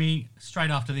from Jamie straight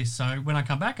after this. So when I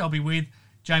come back, I'll be with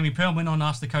Jamie Perlman on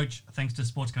Ask the Coach, thanks to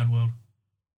Sports Card World.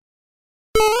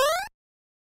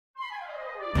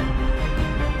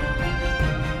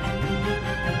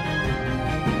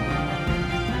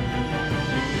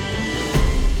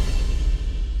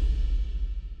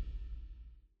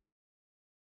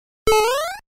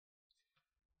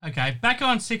 Okay, back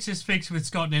on Sixers Fix with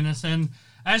Scott Ninnis, and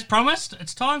as promised,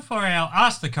 it's time for our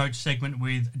Ask the Coach segment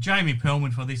with Jamie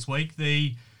Perlman for this week,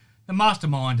 the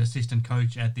mastermind assistant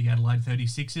coach at the Adelaide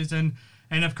 36ers.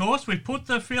 And of course, we've put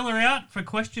the feeler out for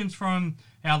questions from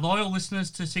our loyal listeners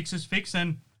to Sixers Fix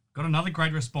and got another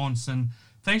great response. And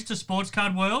thanks to Sports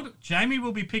Card World, Jamie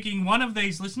will be picking one of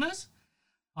these listeners.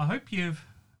 I hope you've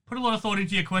put a lot of thought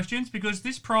into your questions, because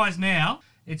this prize now,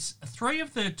 it's 3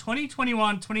 of the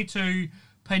 2021-22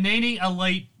 Panini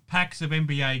Elite packs of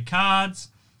NBA cards.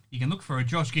 You can look for a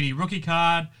Josh Giddey rookie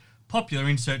card, popular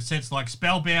insert sets like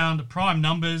Spellbound, Prime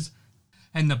Numbers,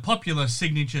 and the popular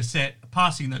signature set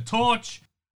Passing the Torch.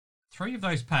 3 of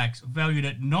those packs valued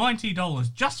at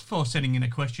 $90 just for sending in a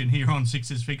question here on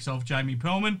Sixers Fix of Jamie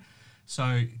Perlman.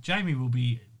 So Jamie will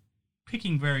be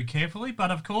picking very carefully.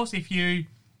 But of course, if you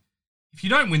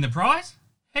don't win the prize,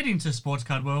 head into Sports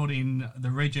Card World in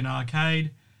the Region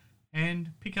Arcade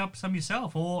and pick up some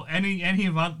yourself, or any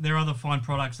of their other fine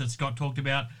products that Scott talked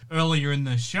about earlier in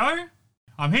the show.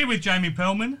 I'm here with Jamie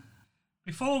Perlman.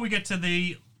 Before we get to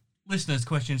the listeners'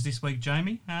 questions this week,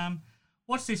 Jamie,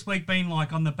 what's this week been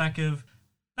like on the back of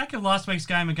last week's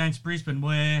game against Brisbane,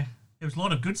 where there was a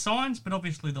lot of good signs, but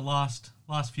obviously the last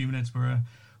few minutes were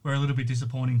a little bit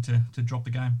disappointing to drop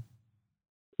the game?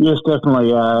 Yes,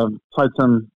 definitely. Played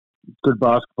some good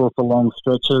basketball for long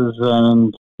stretches,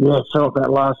 and felt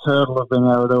that last hurdle of being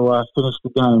able to finish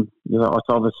the game. It's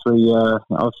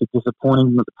obviously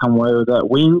disappointing not to come away with that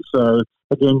win. So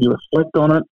again, you reflect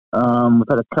on it. We've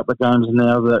had a couple of games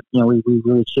now that we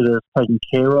really should have taken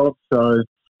care of. So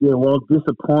while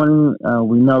disappointing,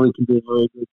 we know we can be a very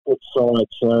good side.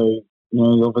 So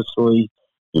obviously,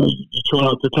 you try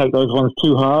not to take those ones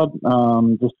too hard.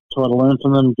 Just try to learn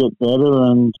from them, get better,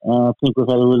 and I think we've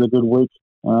had a really good week.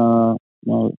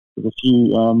 With a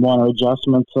few minor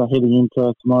adjustments heading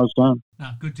into tomorrow's game.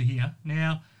 Good to hear.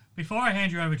 Now, before I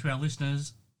hand you over to our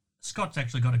listeners, Scott's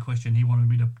actually got a question he wanted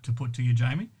me to put to you,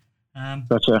 Jamie.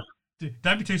 Gotcha.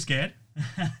 Don't be too scared.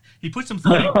 He put some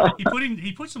thought.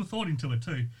 He put some thought into it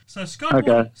too. So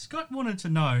Scott wanted to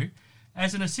know,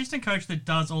 as an assistant coach that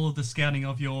does all of the scouting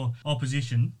of your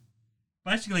opposition,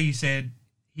 basically he said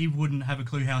he wouldn't have a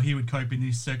clue how he would cope in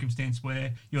this circumstance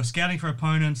where you're scouting for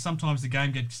opponents. Sometimes the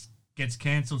game gets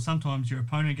cancelled. Sometimes your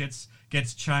opponent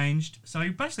gets changed. So he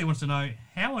basically wants to know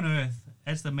how on earth,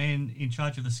 as the man in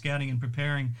charge of the scouting and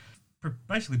preparing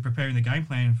the game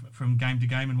plan from game to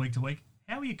game and week to week,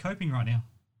 how are you coping right now?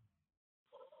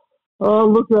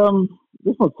 Look,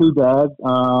 it's not too bad.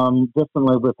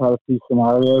 Definitely, we've had a few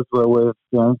scenarios where we've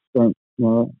spent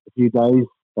a few days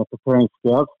preparing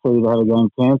scouts to either have a game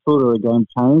cancelled or a game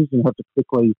changed and have to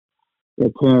quickly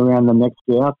turn around the next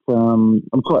scout.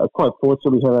 I'm quite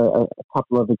fortunate. We have a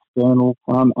couple of external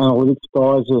analytics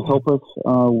guys who help us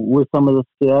with some of the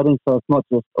scouting, so it's not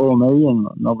just all me, and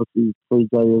obviously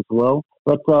CJ as well.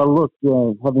 But look,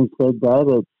 having said that,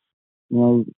 it's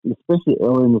especially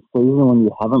early in the season when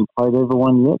you haven't played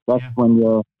everyone yet. That's when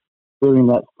you're doing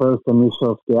that first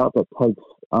initial scout that takes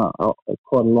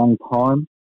quite a long time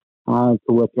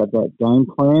to work out that game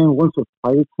plan. Once you've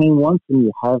played a team once and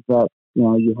you have that.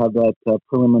 You have that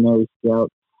preliminary scout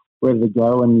ready to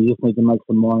go, and you just need to make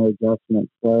some minor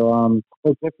adjustments. So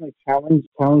it's definitely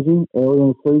challenging early in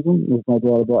the season. There's no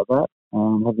doubt about that.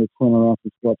 Having to turn around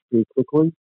some scouts pretty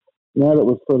quickly. Now that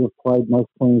we've sort of played most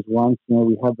teams once,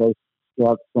 we have those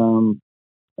scouts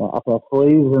up our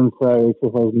sleeves, and so it's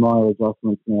just those minor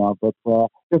adjustments now. But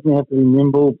definitely have to be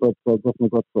nimble, but definitely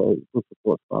got the good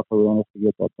support staff around us to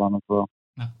get that done as well.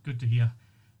 Good to hear.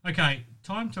 Okay,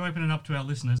 time to open it up to our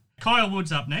listeners. Kyle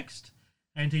Wood's up next,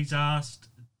 and he's asked,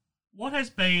 what has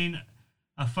been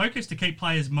a focus to keep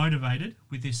players motivated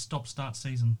with this stop-start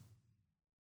season?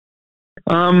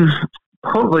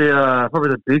 Probably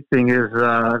the big thing is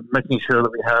making sure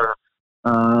that we have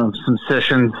some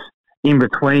sessions in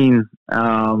between,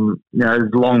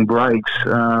 long breaks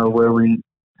where we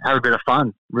have a bit of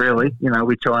fun, really.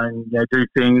 We try and do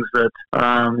things that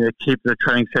keep the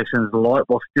training sessions light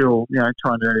while still,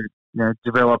 trying to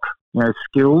develop,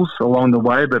 skills along the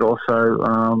way, but also,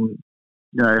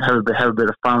 have a bit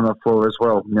of fun on the floor as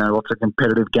well. Lots of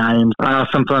competitive games.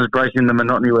 Sometimes breaking the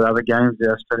monotony with other games.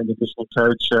 Our strength and conditioning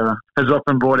coach has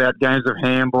often brought out games of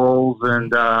handballs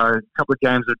and a couple of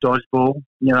games of dodgeball,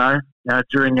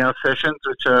 during our sessions,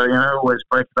 which always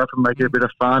break it up and make it a bit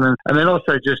of fun. And then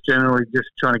also just generally just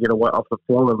trying to get away off the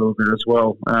floor a little bit as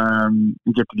well, and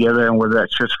get together, and whether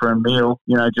that's just for a meal,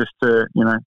 just to,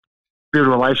 build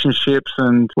relationships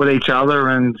and with each other,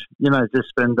 and, just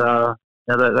spend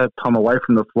that time away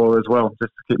from the floor as well,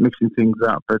 just to keep mixing things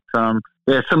up. But some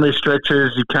of these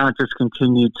stretches you can't just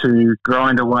continue to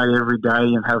grind away every day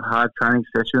and have hard training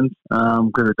sessions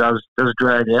because it does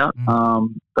drag out.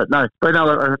 But I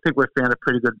think we've found a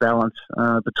pretty good balance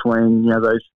between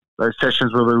those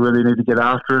sessions where we really need to get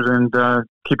after it and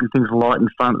keeping things light and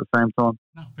fun at the same time.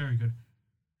 Very good.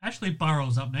 Ashley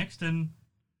Burrell's up next, and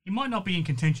he might not be in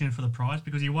contention for the prize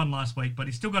because he won last week, but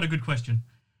he's still got a good question.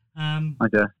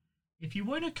 Okay. If you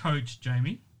were to coach,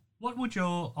 Jamie, what would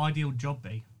your ideal job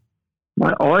be?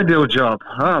 My ideal job?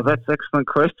 Oh, that's an excellent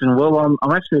question. Well, I'm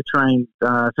actually a trained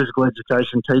physical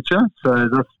education teacher, so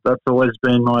that's always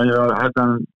been I have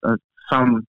done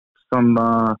some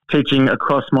teaching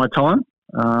across my time.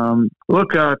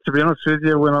 Look, to be honest with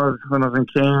you, when I was in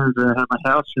Cairns and had my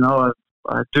house,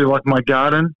 I do like my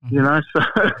garden, so you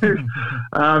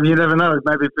never know.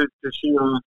 Maybe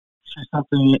pursue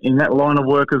something in that line of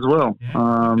work as well.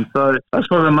 Yeah. So that's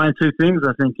probably the main two things.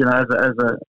 I think,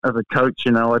 as a coach,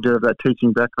 I do have that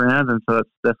teaching background, and so that's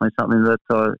definitely something that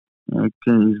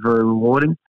is very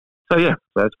rewarding. So yeah,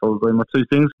 that's probably my two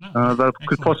things that I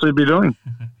could possibly be doing.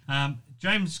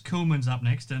 James Kuhlman's up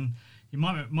next, and you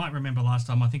might remember last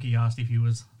time, I think he asked if he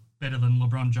was better than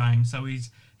LeBron James. So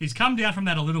he's come down from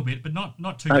that a little bit, but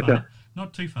not too far.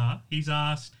 Not too far. He's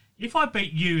asked, if I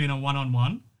beat you in a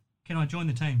one-on-one, can I join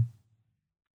the team?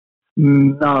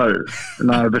 No,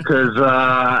 because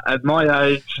at my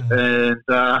age and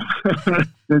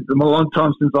it's a long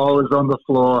time since I was on the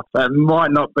floor, that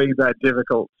might not be that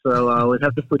difficult. So we'd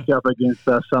have to put you up against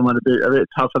someone a bit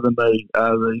tougher than me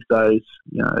these days,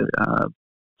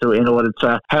 in order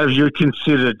to have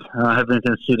been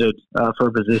considered for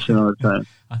a position on the team.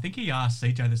 I think he asked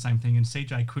CJ the same thing, and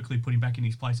CJ quickly put him back in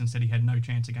his place and said he had no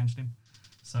chance against him.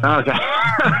 So, okay,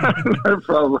 no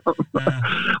problem.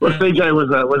 CJ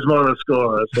was more of a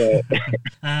scorer. So.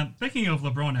 Speaking of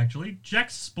LeBron, actually,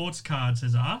 Jack's Sports Cards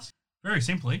has asked, very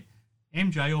simply,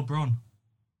 MJ or Bron?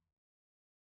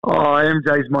 Oh,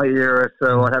 MJ's my era,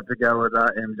 so I'd have to go with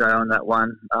MJ on that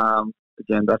one.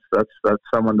 Again, that's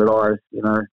someone that I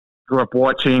grew up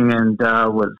watching and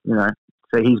was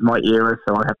so he's my era,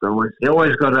 so I have to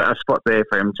always got a spot there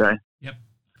for MJ. Yep.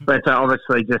 But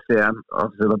obviously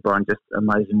LeBron, just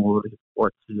amazing what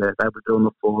he's able to do on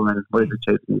the floor and what he's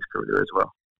achieved in his career as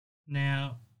well.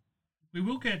 Now, we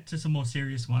will get to some more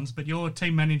serious ones, but your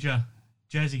team manager,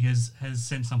 Jazzy, has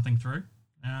sent something through.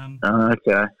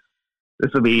 Okay.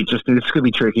 This will be interesting. This could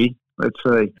be tricky. Let's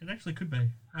see. It actually could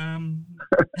be. I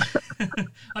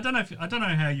don't know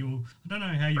how you'll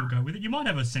go with it. You might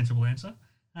have a sensible answer.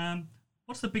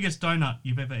 What's the biggest donut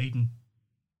you've ever eaten?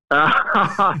 Well,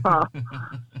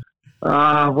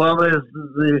 I'll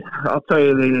tell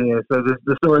you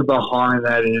the story behind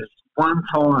that is one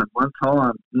time, we've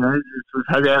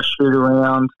had our shoot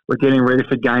around, we're getting ready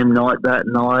for game night that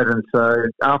night, and so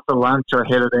after lunch I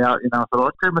headed out, I thought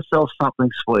I'd grab myself something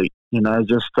sweet,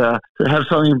 just to have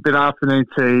something, a bit afternoon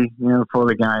tea, for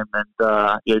the game, and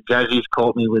Jazzy's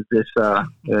caught me with this,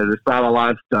 the Star of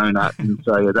Life donut, and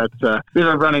so that's a bit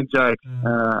of a running joke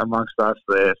amongst us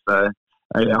there, so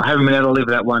I haven't been able to live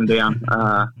that one down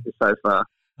so far.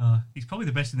 He's probably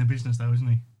the best in the business though, isn't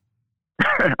he?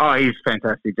 Oh, he's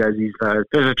fantastic, Jazzy.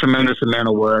 There's a tremendous amount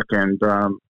of work and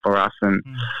for us, and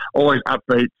always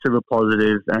upbeat, super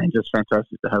positive, and just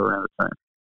fantastic to have around the team.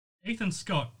 Ethan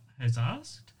Scott has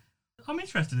asked, I'm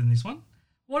interested in this one.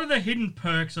 What are the hidden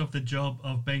perks of the job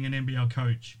of being an NBL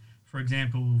coach? For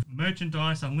example,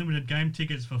 merchandise, unlimited game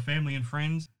tickets for family and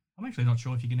friends. I'm actually not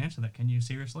sure if you can answer that. Can you,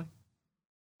 seriously?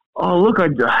 Oh, look,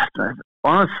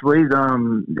 honestly,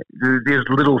 there's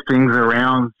little things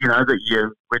around,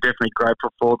 that we're definitely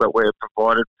grateful for, that we're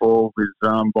provided for with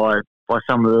by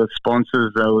some of the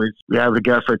sponsors. We're able to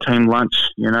go for a team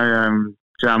lunch,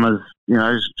 Jammers,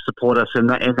 support us in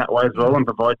that way as well and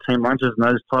provide team lunches and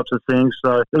those types of things.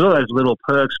 So there's all those little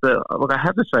perks. But look, I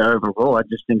have to say overall, I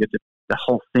just think the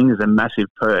whole thing is a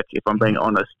massive perk, if I'm being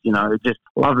honest. I just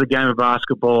love the game of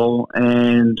basketball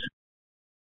and,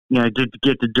 to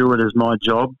get to do it as my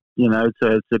job,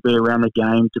 to be around the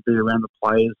game, to be around the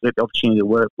players, get the opportunity to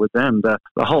work with them. The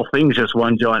whole thing is just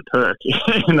one giant perk,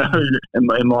 in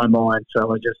my mind. So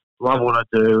I just love what I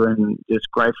do and just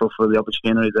grateful for the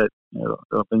opportunity that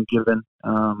I've been given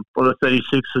for the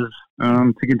 36ers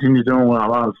to continue doing what I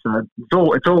love. So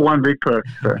it's all one big perk.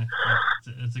 So.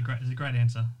 It's a great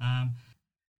answer.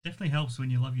 Definitely helps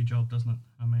when you love your job, doesn't it?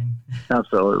 I mean,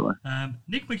 absolutely.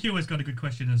 Nick McHugh has got a good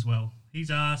question as well. He's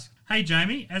asked, hey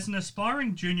Jamie, as an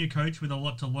aspiring junior coach with a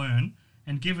lot to learn,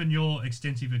 and given your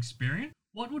extensive experience,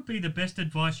 what would be the best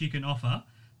advice you can offer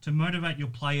to motivate your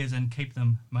players and keep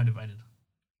them motivated?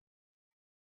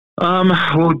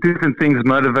 Well, different things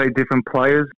motivate different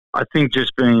players. I think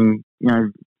just being,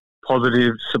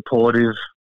 positive, supportive,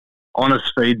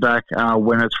 honest feedback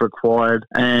when it's required,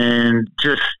 and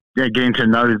just getting to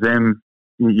know them,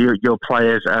 your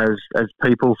players as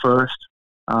people first,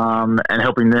 and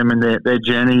helping them in their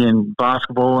journey in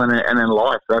basketball and in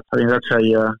life. I think that's how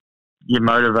you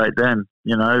motivate them.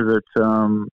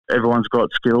 That everyone's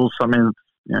got skills. I mean,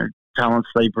 talents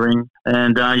they bring,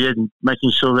 and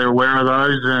making sure they're aware of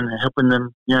those and helping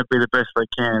them, be the best they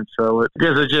can. So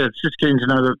it's just getting to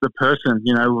know the person.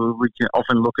 We can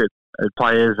often look at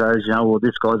players as, well,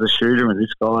 this guy's a shooter and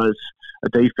this guy's a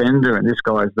defender and this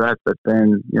guy's that, but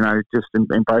then, just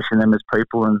embracing them as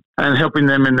people and helping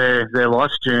them in their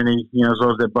life's journey, as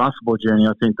well as their basketball journey.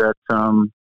 I think that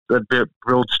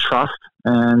builds trust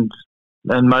and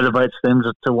motivates them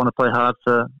to want to play hard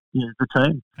for the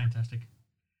team. Fantastic.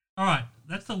 All right,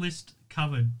 that's the list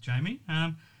covered, Jamie.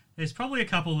 There's probably a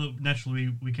couple that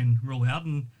naturally we can rule out,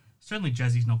 and certainly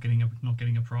Jazzy's not getting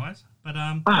a prize. But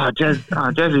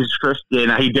Jazzy's first. Yeah,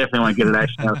 no, he definitely won't get it.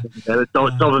 Actually, it's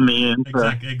dobbing me in.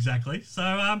 Exactly.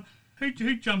 So,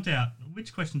 who jumped out?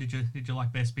 Which question did you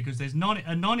like best? Because there's a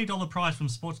 $90 prize from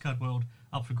Sports Card World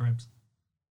up for grabs.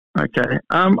 Okay.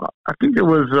 I think it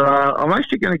was. I'm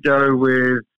actually going to go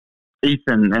with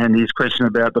Ethan and his question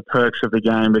about the perks of the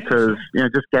game, because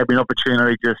just gave me an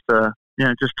opportunity just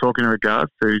talk in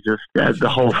regards to the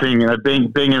whole thing.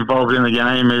 Being involved in the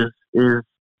game is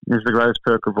the greatest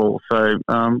perk of all. So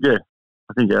I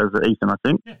think it was Ethan. I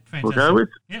think we'll go with.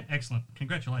 Yeah, excellent.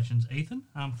 Congratulations, Ethan.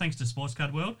 Thanks to Sports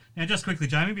Card World. Now, just quickly,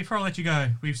 Jamie, before I let you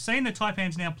go, we've seen the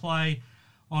Taipans now play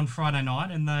on Friday night,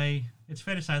 and it's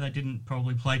fair to say they didn't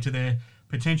probably play to their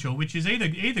potential, which is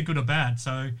either good or bad.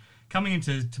 So coming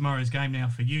into tomorrow's game now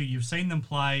for you, you've seen them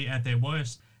play at their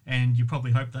worst, and you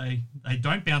probably hope they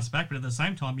don't bounce back, but at the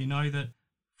same time, you know that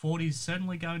 40's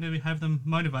certainly going to have them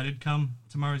motivated come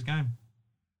tomorrow's game.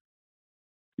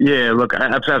 Yeah, look,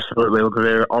 absolutely. Look,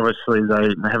 they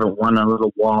haven't won in a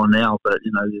little while now, but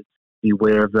be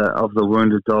aware of the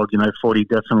wounded dog. 40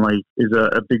 definitely is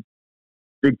a big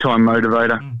time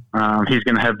motivator. He's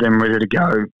going to have them ready to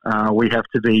go. We have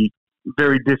to be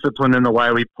very disciplined in the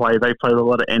way we play. They play with a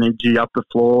lot of energy up the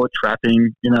floor,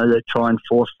 trapping. They try and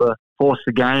force the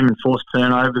game and force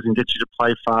turnovers and get you to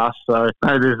play fast. So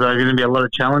there's going to be a lot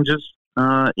of challenges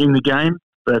in the game,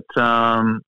 but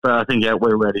I think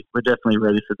we're ready. We're definitely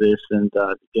ready for this, and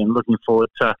again, looking forward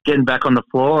to getting back on the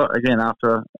floor again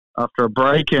after a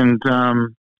break. And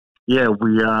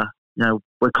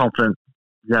we're confident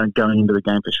going into the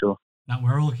game for sure. No,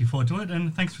 we're all looking forward to it,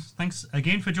 and thanks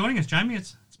again for joining us, Jamie.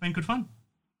 It's been good fun.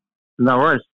 No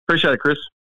worries. Appreciate it, Chris.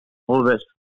 All the best.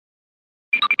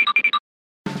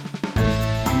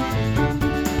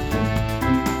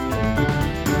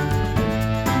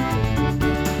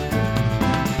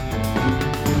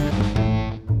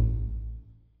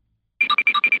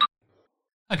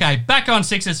 Okay, back on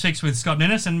Sixers Fix with Scott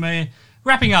Ninnis, and we're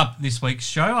wrapping up this week's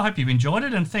show. I hope you've enjoyed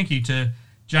it, and thank you to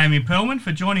Jamie Perlman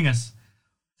for joining us.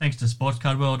 Thanks to Sports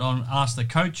Card World on Ask the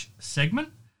Coach segment.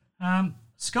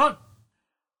 Scott,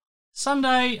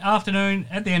 Sunday afternoon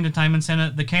at the Entertainment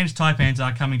Centre, the Cairns Taipans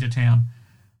are coming to town.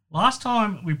 Last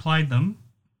time we played them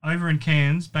over in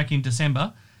Cairns back in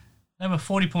December, they were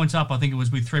 40 points up, I think it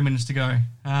was, with 3 minutes to go.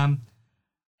 How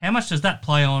much does that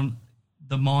play on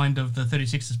the mind of the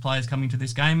 36ers players coming to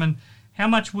this game, and how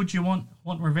much would you want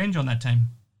revenge on that team?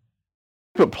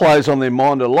 It plays on their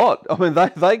mind a lot. I mean,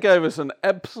 they gave us an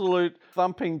absolute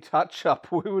thumping touch-up.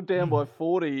 We were down by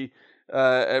 40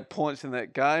 at points in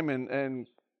that game, and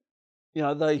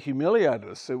they humiliated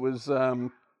us. It was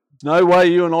no way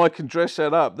you and I can dress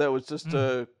that up. That was just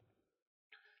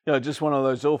just one of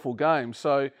those awful games.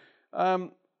 So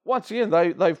once again,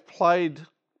 they've played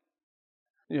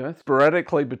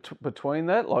sporadically between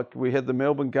that. Like we had the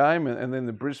Melbourne game and then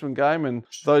the Brisbane game, and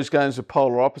those games are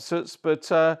polar opposites. But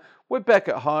we're back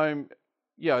at home.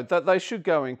 They should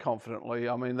go in confidently.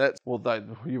 I mean,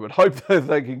 you would hope that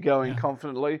they could go in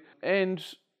confidently. And,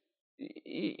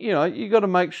 you got to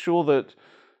make sure that,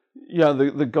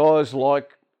 the guys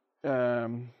like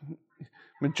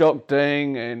Majok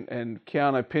Deng and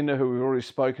Keanu Pinder, who we've already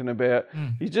spoken about,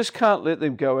 you just can't let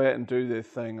them go out and do their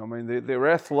thing. I mean, they're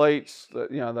athletes.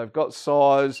 They've got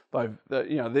size.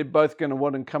 They're both going to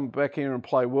want to come back here and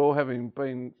play well, having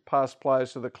been past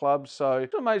players of the club. So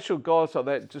to make sure guys like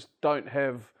that just don't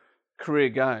have career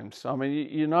games. I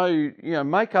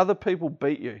mean, make other people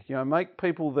beat you. Make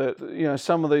people that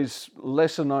some of these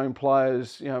lesser known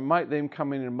players, make them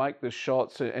come in and make the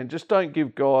shots, and just don't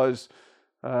give guys.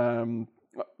 The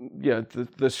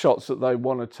shots that they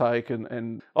want to take,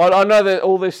 and I know that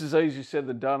all this is easier said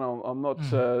than done. I'm not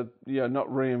not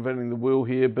reinventing the wheel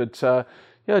here, but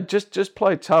just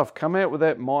play tough. Come out with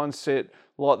that mindset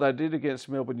like they did against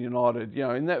Melbourne United.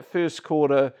 In that first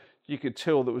quarter, you could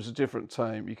tell that it was a different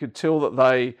team. You could tell that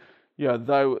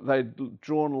they'd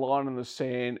drawn a line in the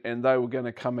sand and they were going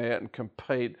to come out and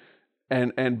compete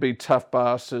and be tough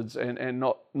bastards and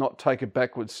not take a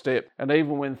backward step. And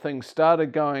even when things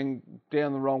started going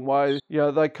down the wrong way,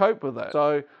 they cope with that.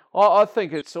 So I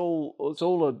think it's all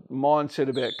a mindset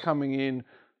about coming in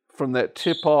from that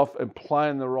tip-off and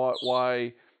playing the right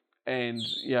way and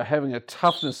having a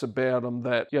toughness about them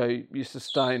that you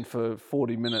sustain for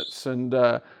 40 minutes. And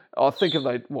I think if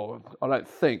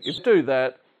they do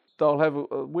that, they'll have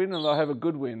a win and they'll have a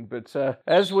good win. But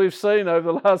as we've seen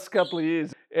over the last couple of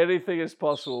years, anything is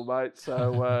possible, mate.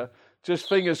 So just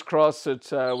fingers crossed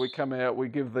that we come out, we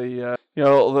give the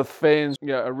fans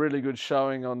a really good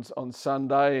showing on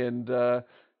Sunday, and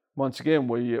once again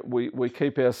we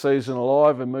keep our season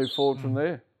alive and move forward from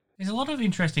there. There's a lot of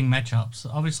interesting matchups.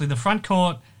 Obviously, the front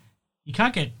court, you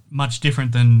can't get much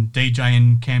different than DJ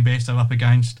and Cam Bairstow up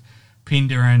against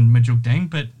Pinder and Majok Deng,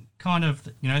 but kind of,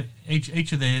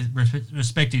 each of their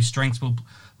respective strengths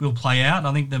will play out.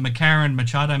 I think the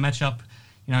McCarron-Machado matchup,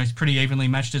 is pretty evenly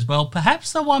matched as well.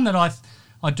 Perhaps the one that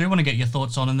I do want to get your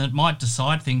thoughts on and that might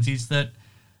decide things is that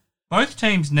both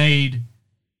teams need,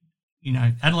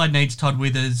 Adelaide needs Todd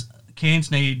Withers, Cairns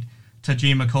need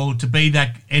Tajir McCall to be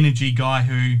that energy guy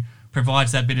who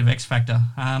provides that bit of X factor.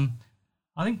 I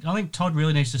think Todd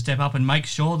really needs to step up and make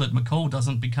sure that McCall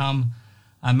doesn't become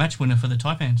a match winner for the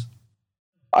Taipans.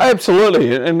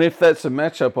 Absolutely, and if that's a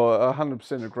matchup, I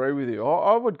 100% agree with you.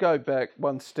 I would go back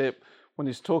one step when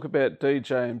you talk about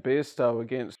DJ and Bairstow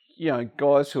against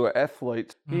guys who are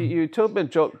athletes. You talk about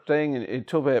Majok Deng and you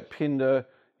talk about Pinder.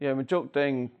 Majok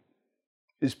Deng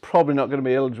is probably not going to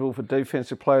be eligible for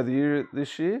Defensive Player of the Year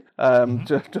this year.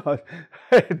 And a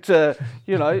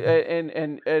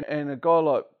guy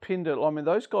like Pinder,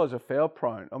 those guys are foul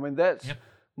prone. That's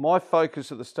my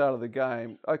focus at the start of the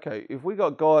game. Okay, if we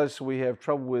got guys we have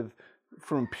trouble with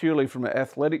purely from an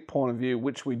athletic point of view,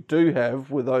 which we do have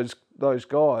with those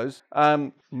guys,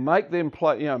 make them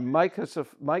play. Make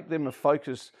them a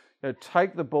focus.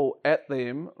 Take the ball at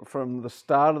them from the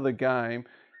start of the game,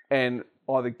 and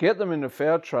either get them into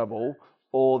foul trouble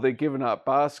or they're giving up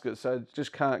baskets. So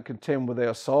just can't contend with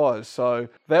our size. So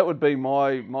that would be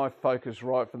my focus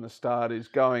right from the start, is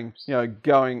going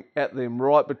at them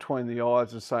right between the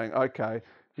eyes and saying, okay,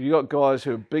 if you've got guys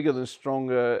who are bigger than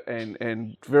stronger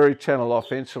and very talented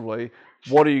offensively,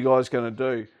 what are you guys going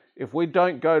to do? If we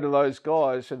don't go to those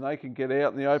guys and they can get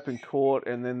out in the open court,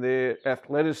 and then their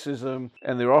athleticism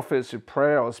and their offensive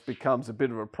prowess becomes a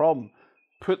bit of a problem,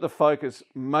 put the focus,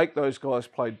 make those guys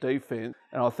play defense,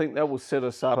 and I think that will set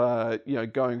us up,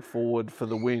 going forward for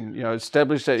the win.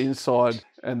 Establish that inside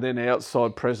and then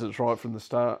outside presence right from the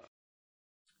start.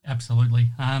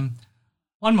 Absolutely.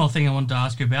 One more thing I wanted to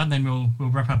ask you about, and then we'll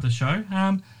wrap up the show.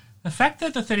 The fact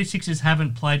that the 36ers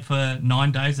haven't played for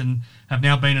 9 days and have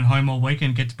now been at home all week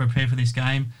and get to prepare for this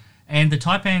game, and the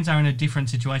Taipans are in a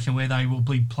different situation where they will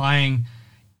be playing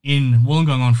in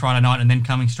Wollongong on Friday night and then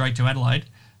coming straight to Adelaide.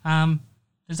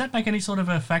 Does that make any sort of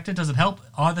a factor? Does it help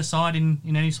either side in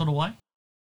any sort of way?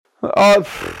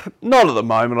 Not at the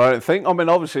moment, I don't think.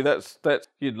 Obviously that's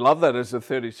you'd love that as a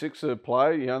 36er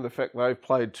player. The fact they've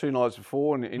played 2 nights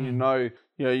before, and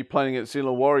you're playing against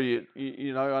Illawarra,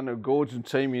 under a Gorgon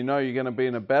team, you're going to be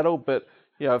in a battle. But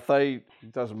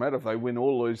it doesn't matter if they win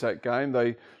or lose that game,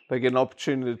 they get an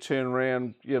opportunity to turn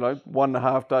around,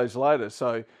 1.5 days later.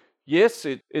 So yes,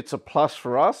 it's a plus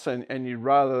for us, and you'd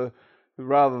rather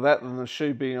that than the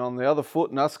shoe being on the other foot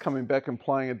and us coming back and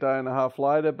playing a day and a half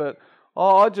later. But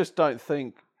I just don't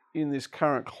think in this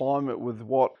current climate with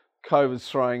what COVID's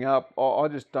throwing up, I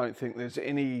just don't think there's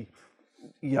any,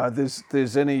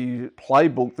 there's any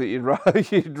playbook that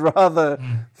you'd rather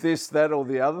this, that or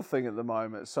the other thing at the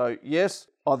moment. So yes,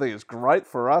 I think it's great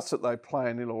for us that they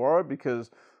play in Illawarra, because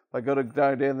they got to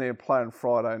go down there and play on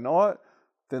Friday night.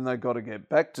 Then they got to get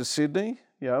back to Sydney,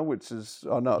 which is,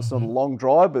 I know it's not a long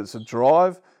drive, but it's a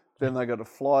drive. Then they got to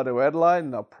fly to Adelaide,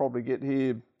 and they'll probably get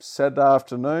here Saturday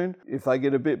afternoon. If they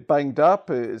get a bit banged up,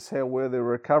 it's where their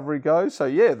recovery goes. So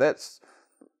yeah, that's,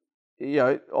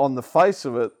 on the face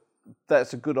of it,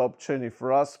 that's a good opportunity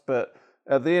for us. But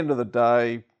at the end of the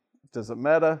day, does it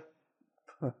matter?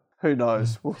 Who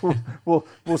knows?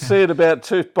 We'll see it by about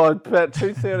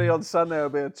 2:30 on Sunday. I'll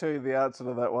be able to tell you the answer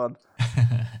to that one.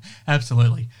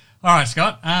 Absolutely. All right,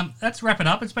 Scott. Let's wrap it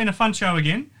up. It's been a fun show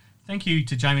again. Thank you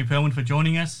to Jamie Perlman for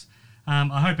joining us.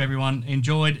 I hope everyone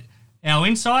enjoyed our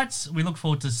insights. We look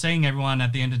forward to seeing everyone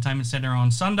at the Entertainment Centre on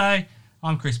Sunday.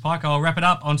 I'm Chris Pike. I'll wrap it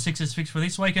up on Sixers Fix for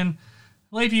this week and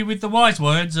leave you with the wise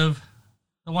words of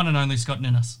the one and only Scott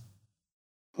Ninnis.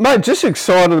 Mate, just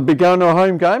excited to be going to a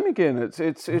home game again. It's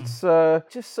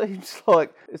just seems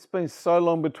like it's been so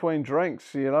long between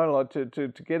drinks,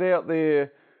 to get out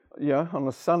there on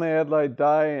a sunny Adelaide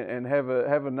day and have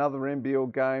another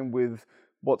NBL game with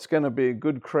what's going to be a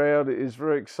good crowd is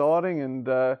very exciting, and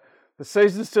the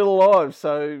season's still alive.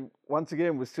 So once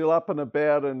again, we're still up and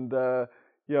about, and I'd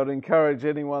encourage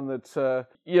anyone that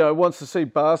wants to see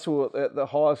basketball at the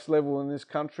highest level in this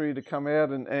country to come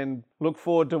out and look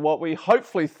forward to what we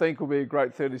hopefully think will be a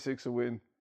great 36er win.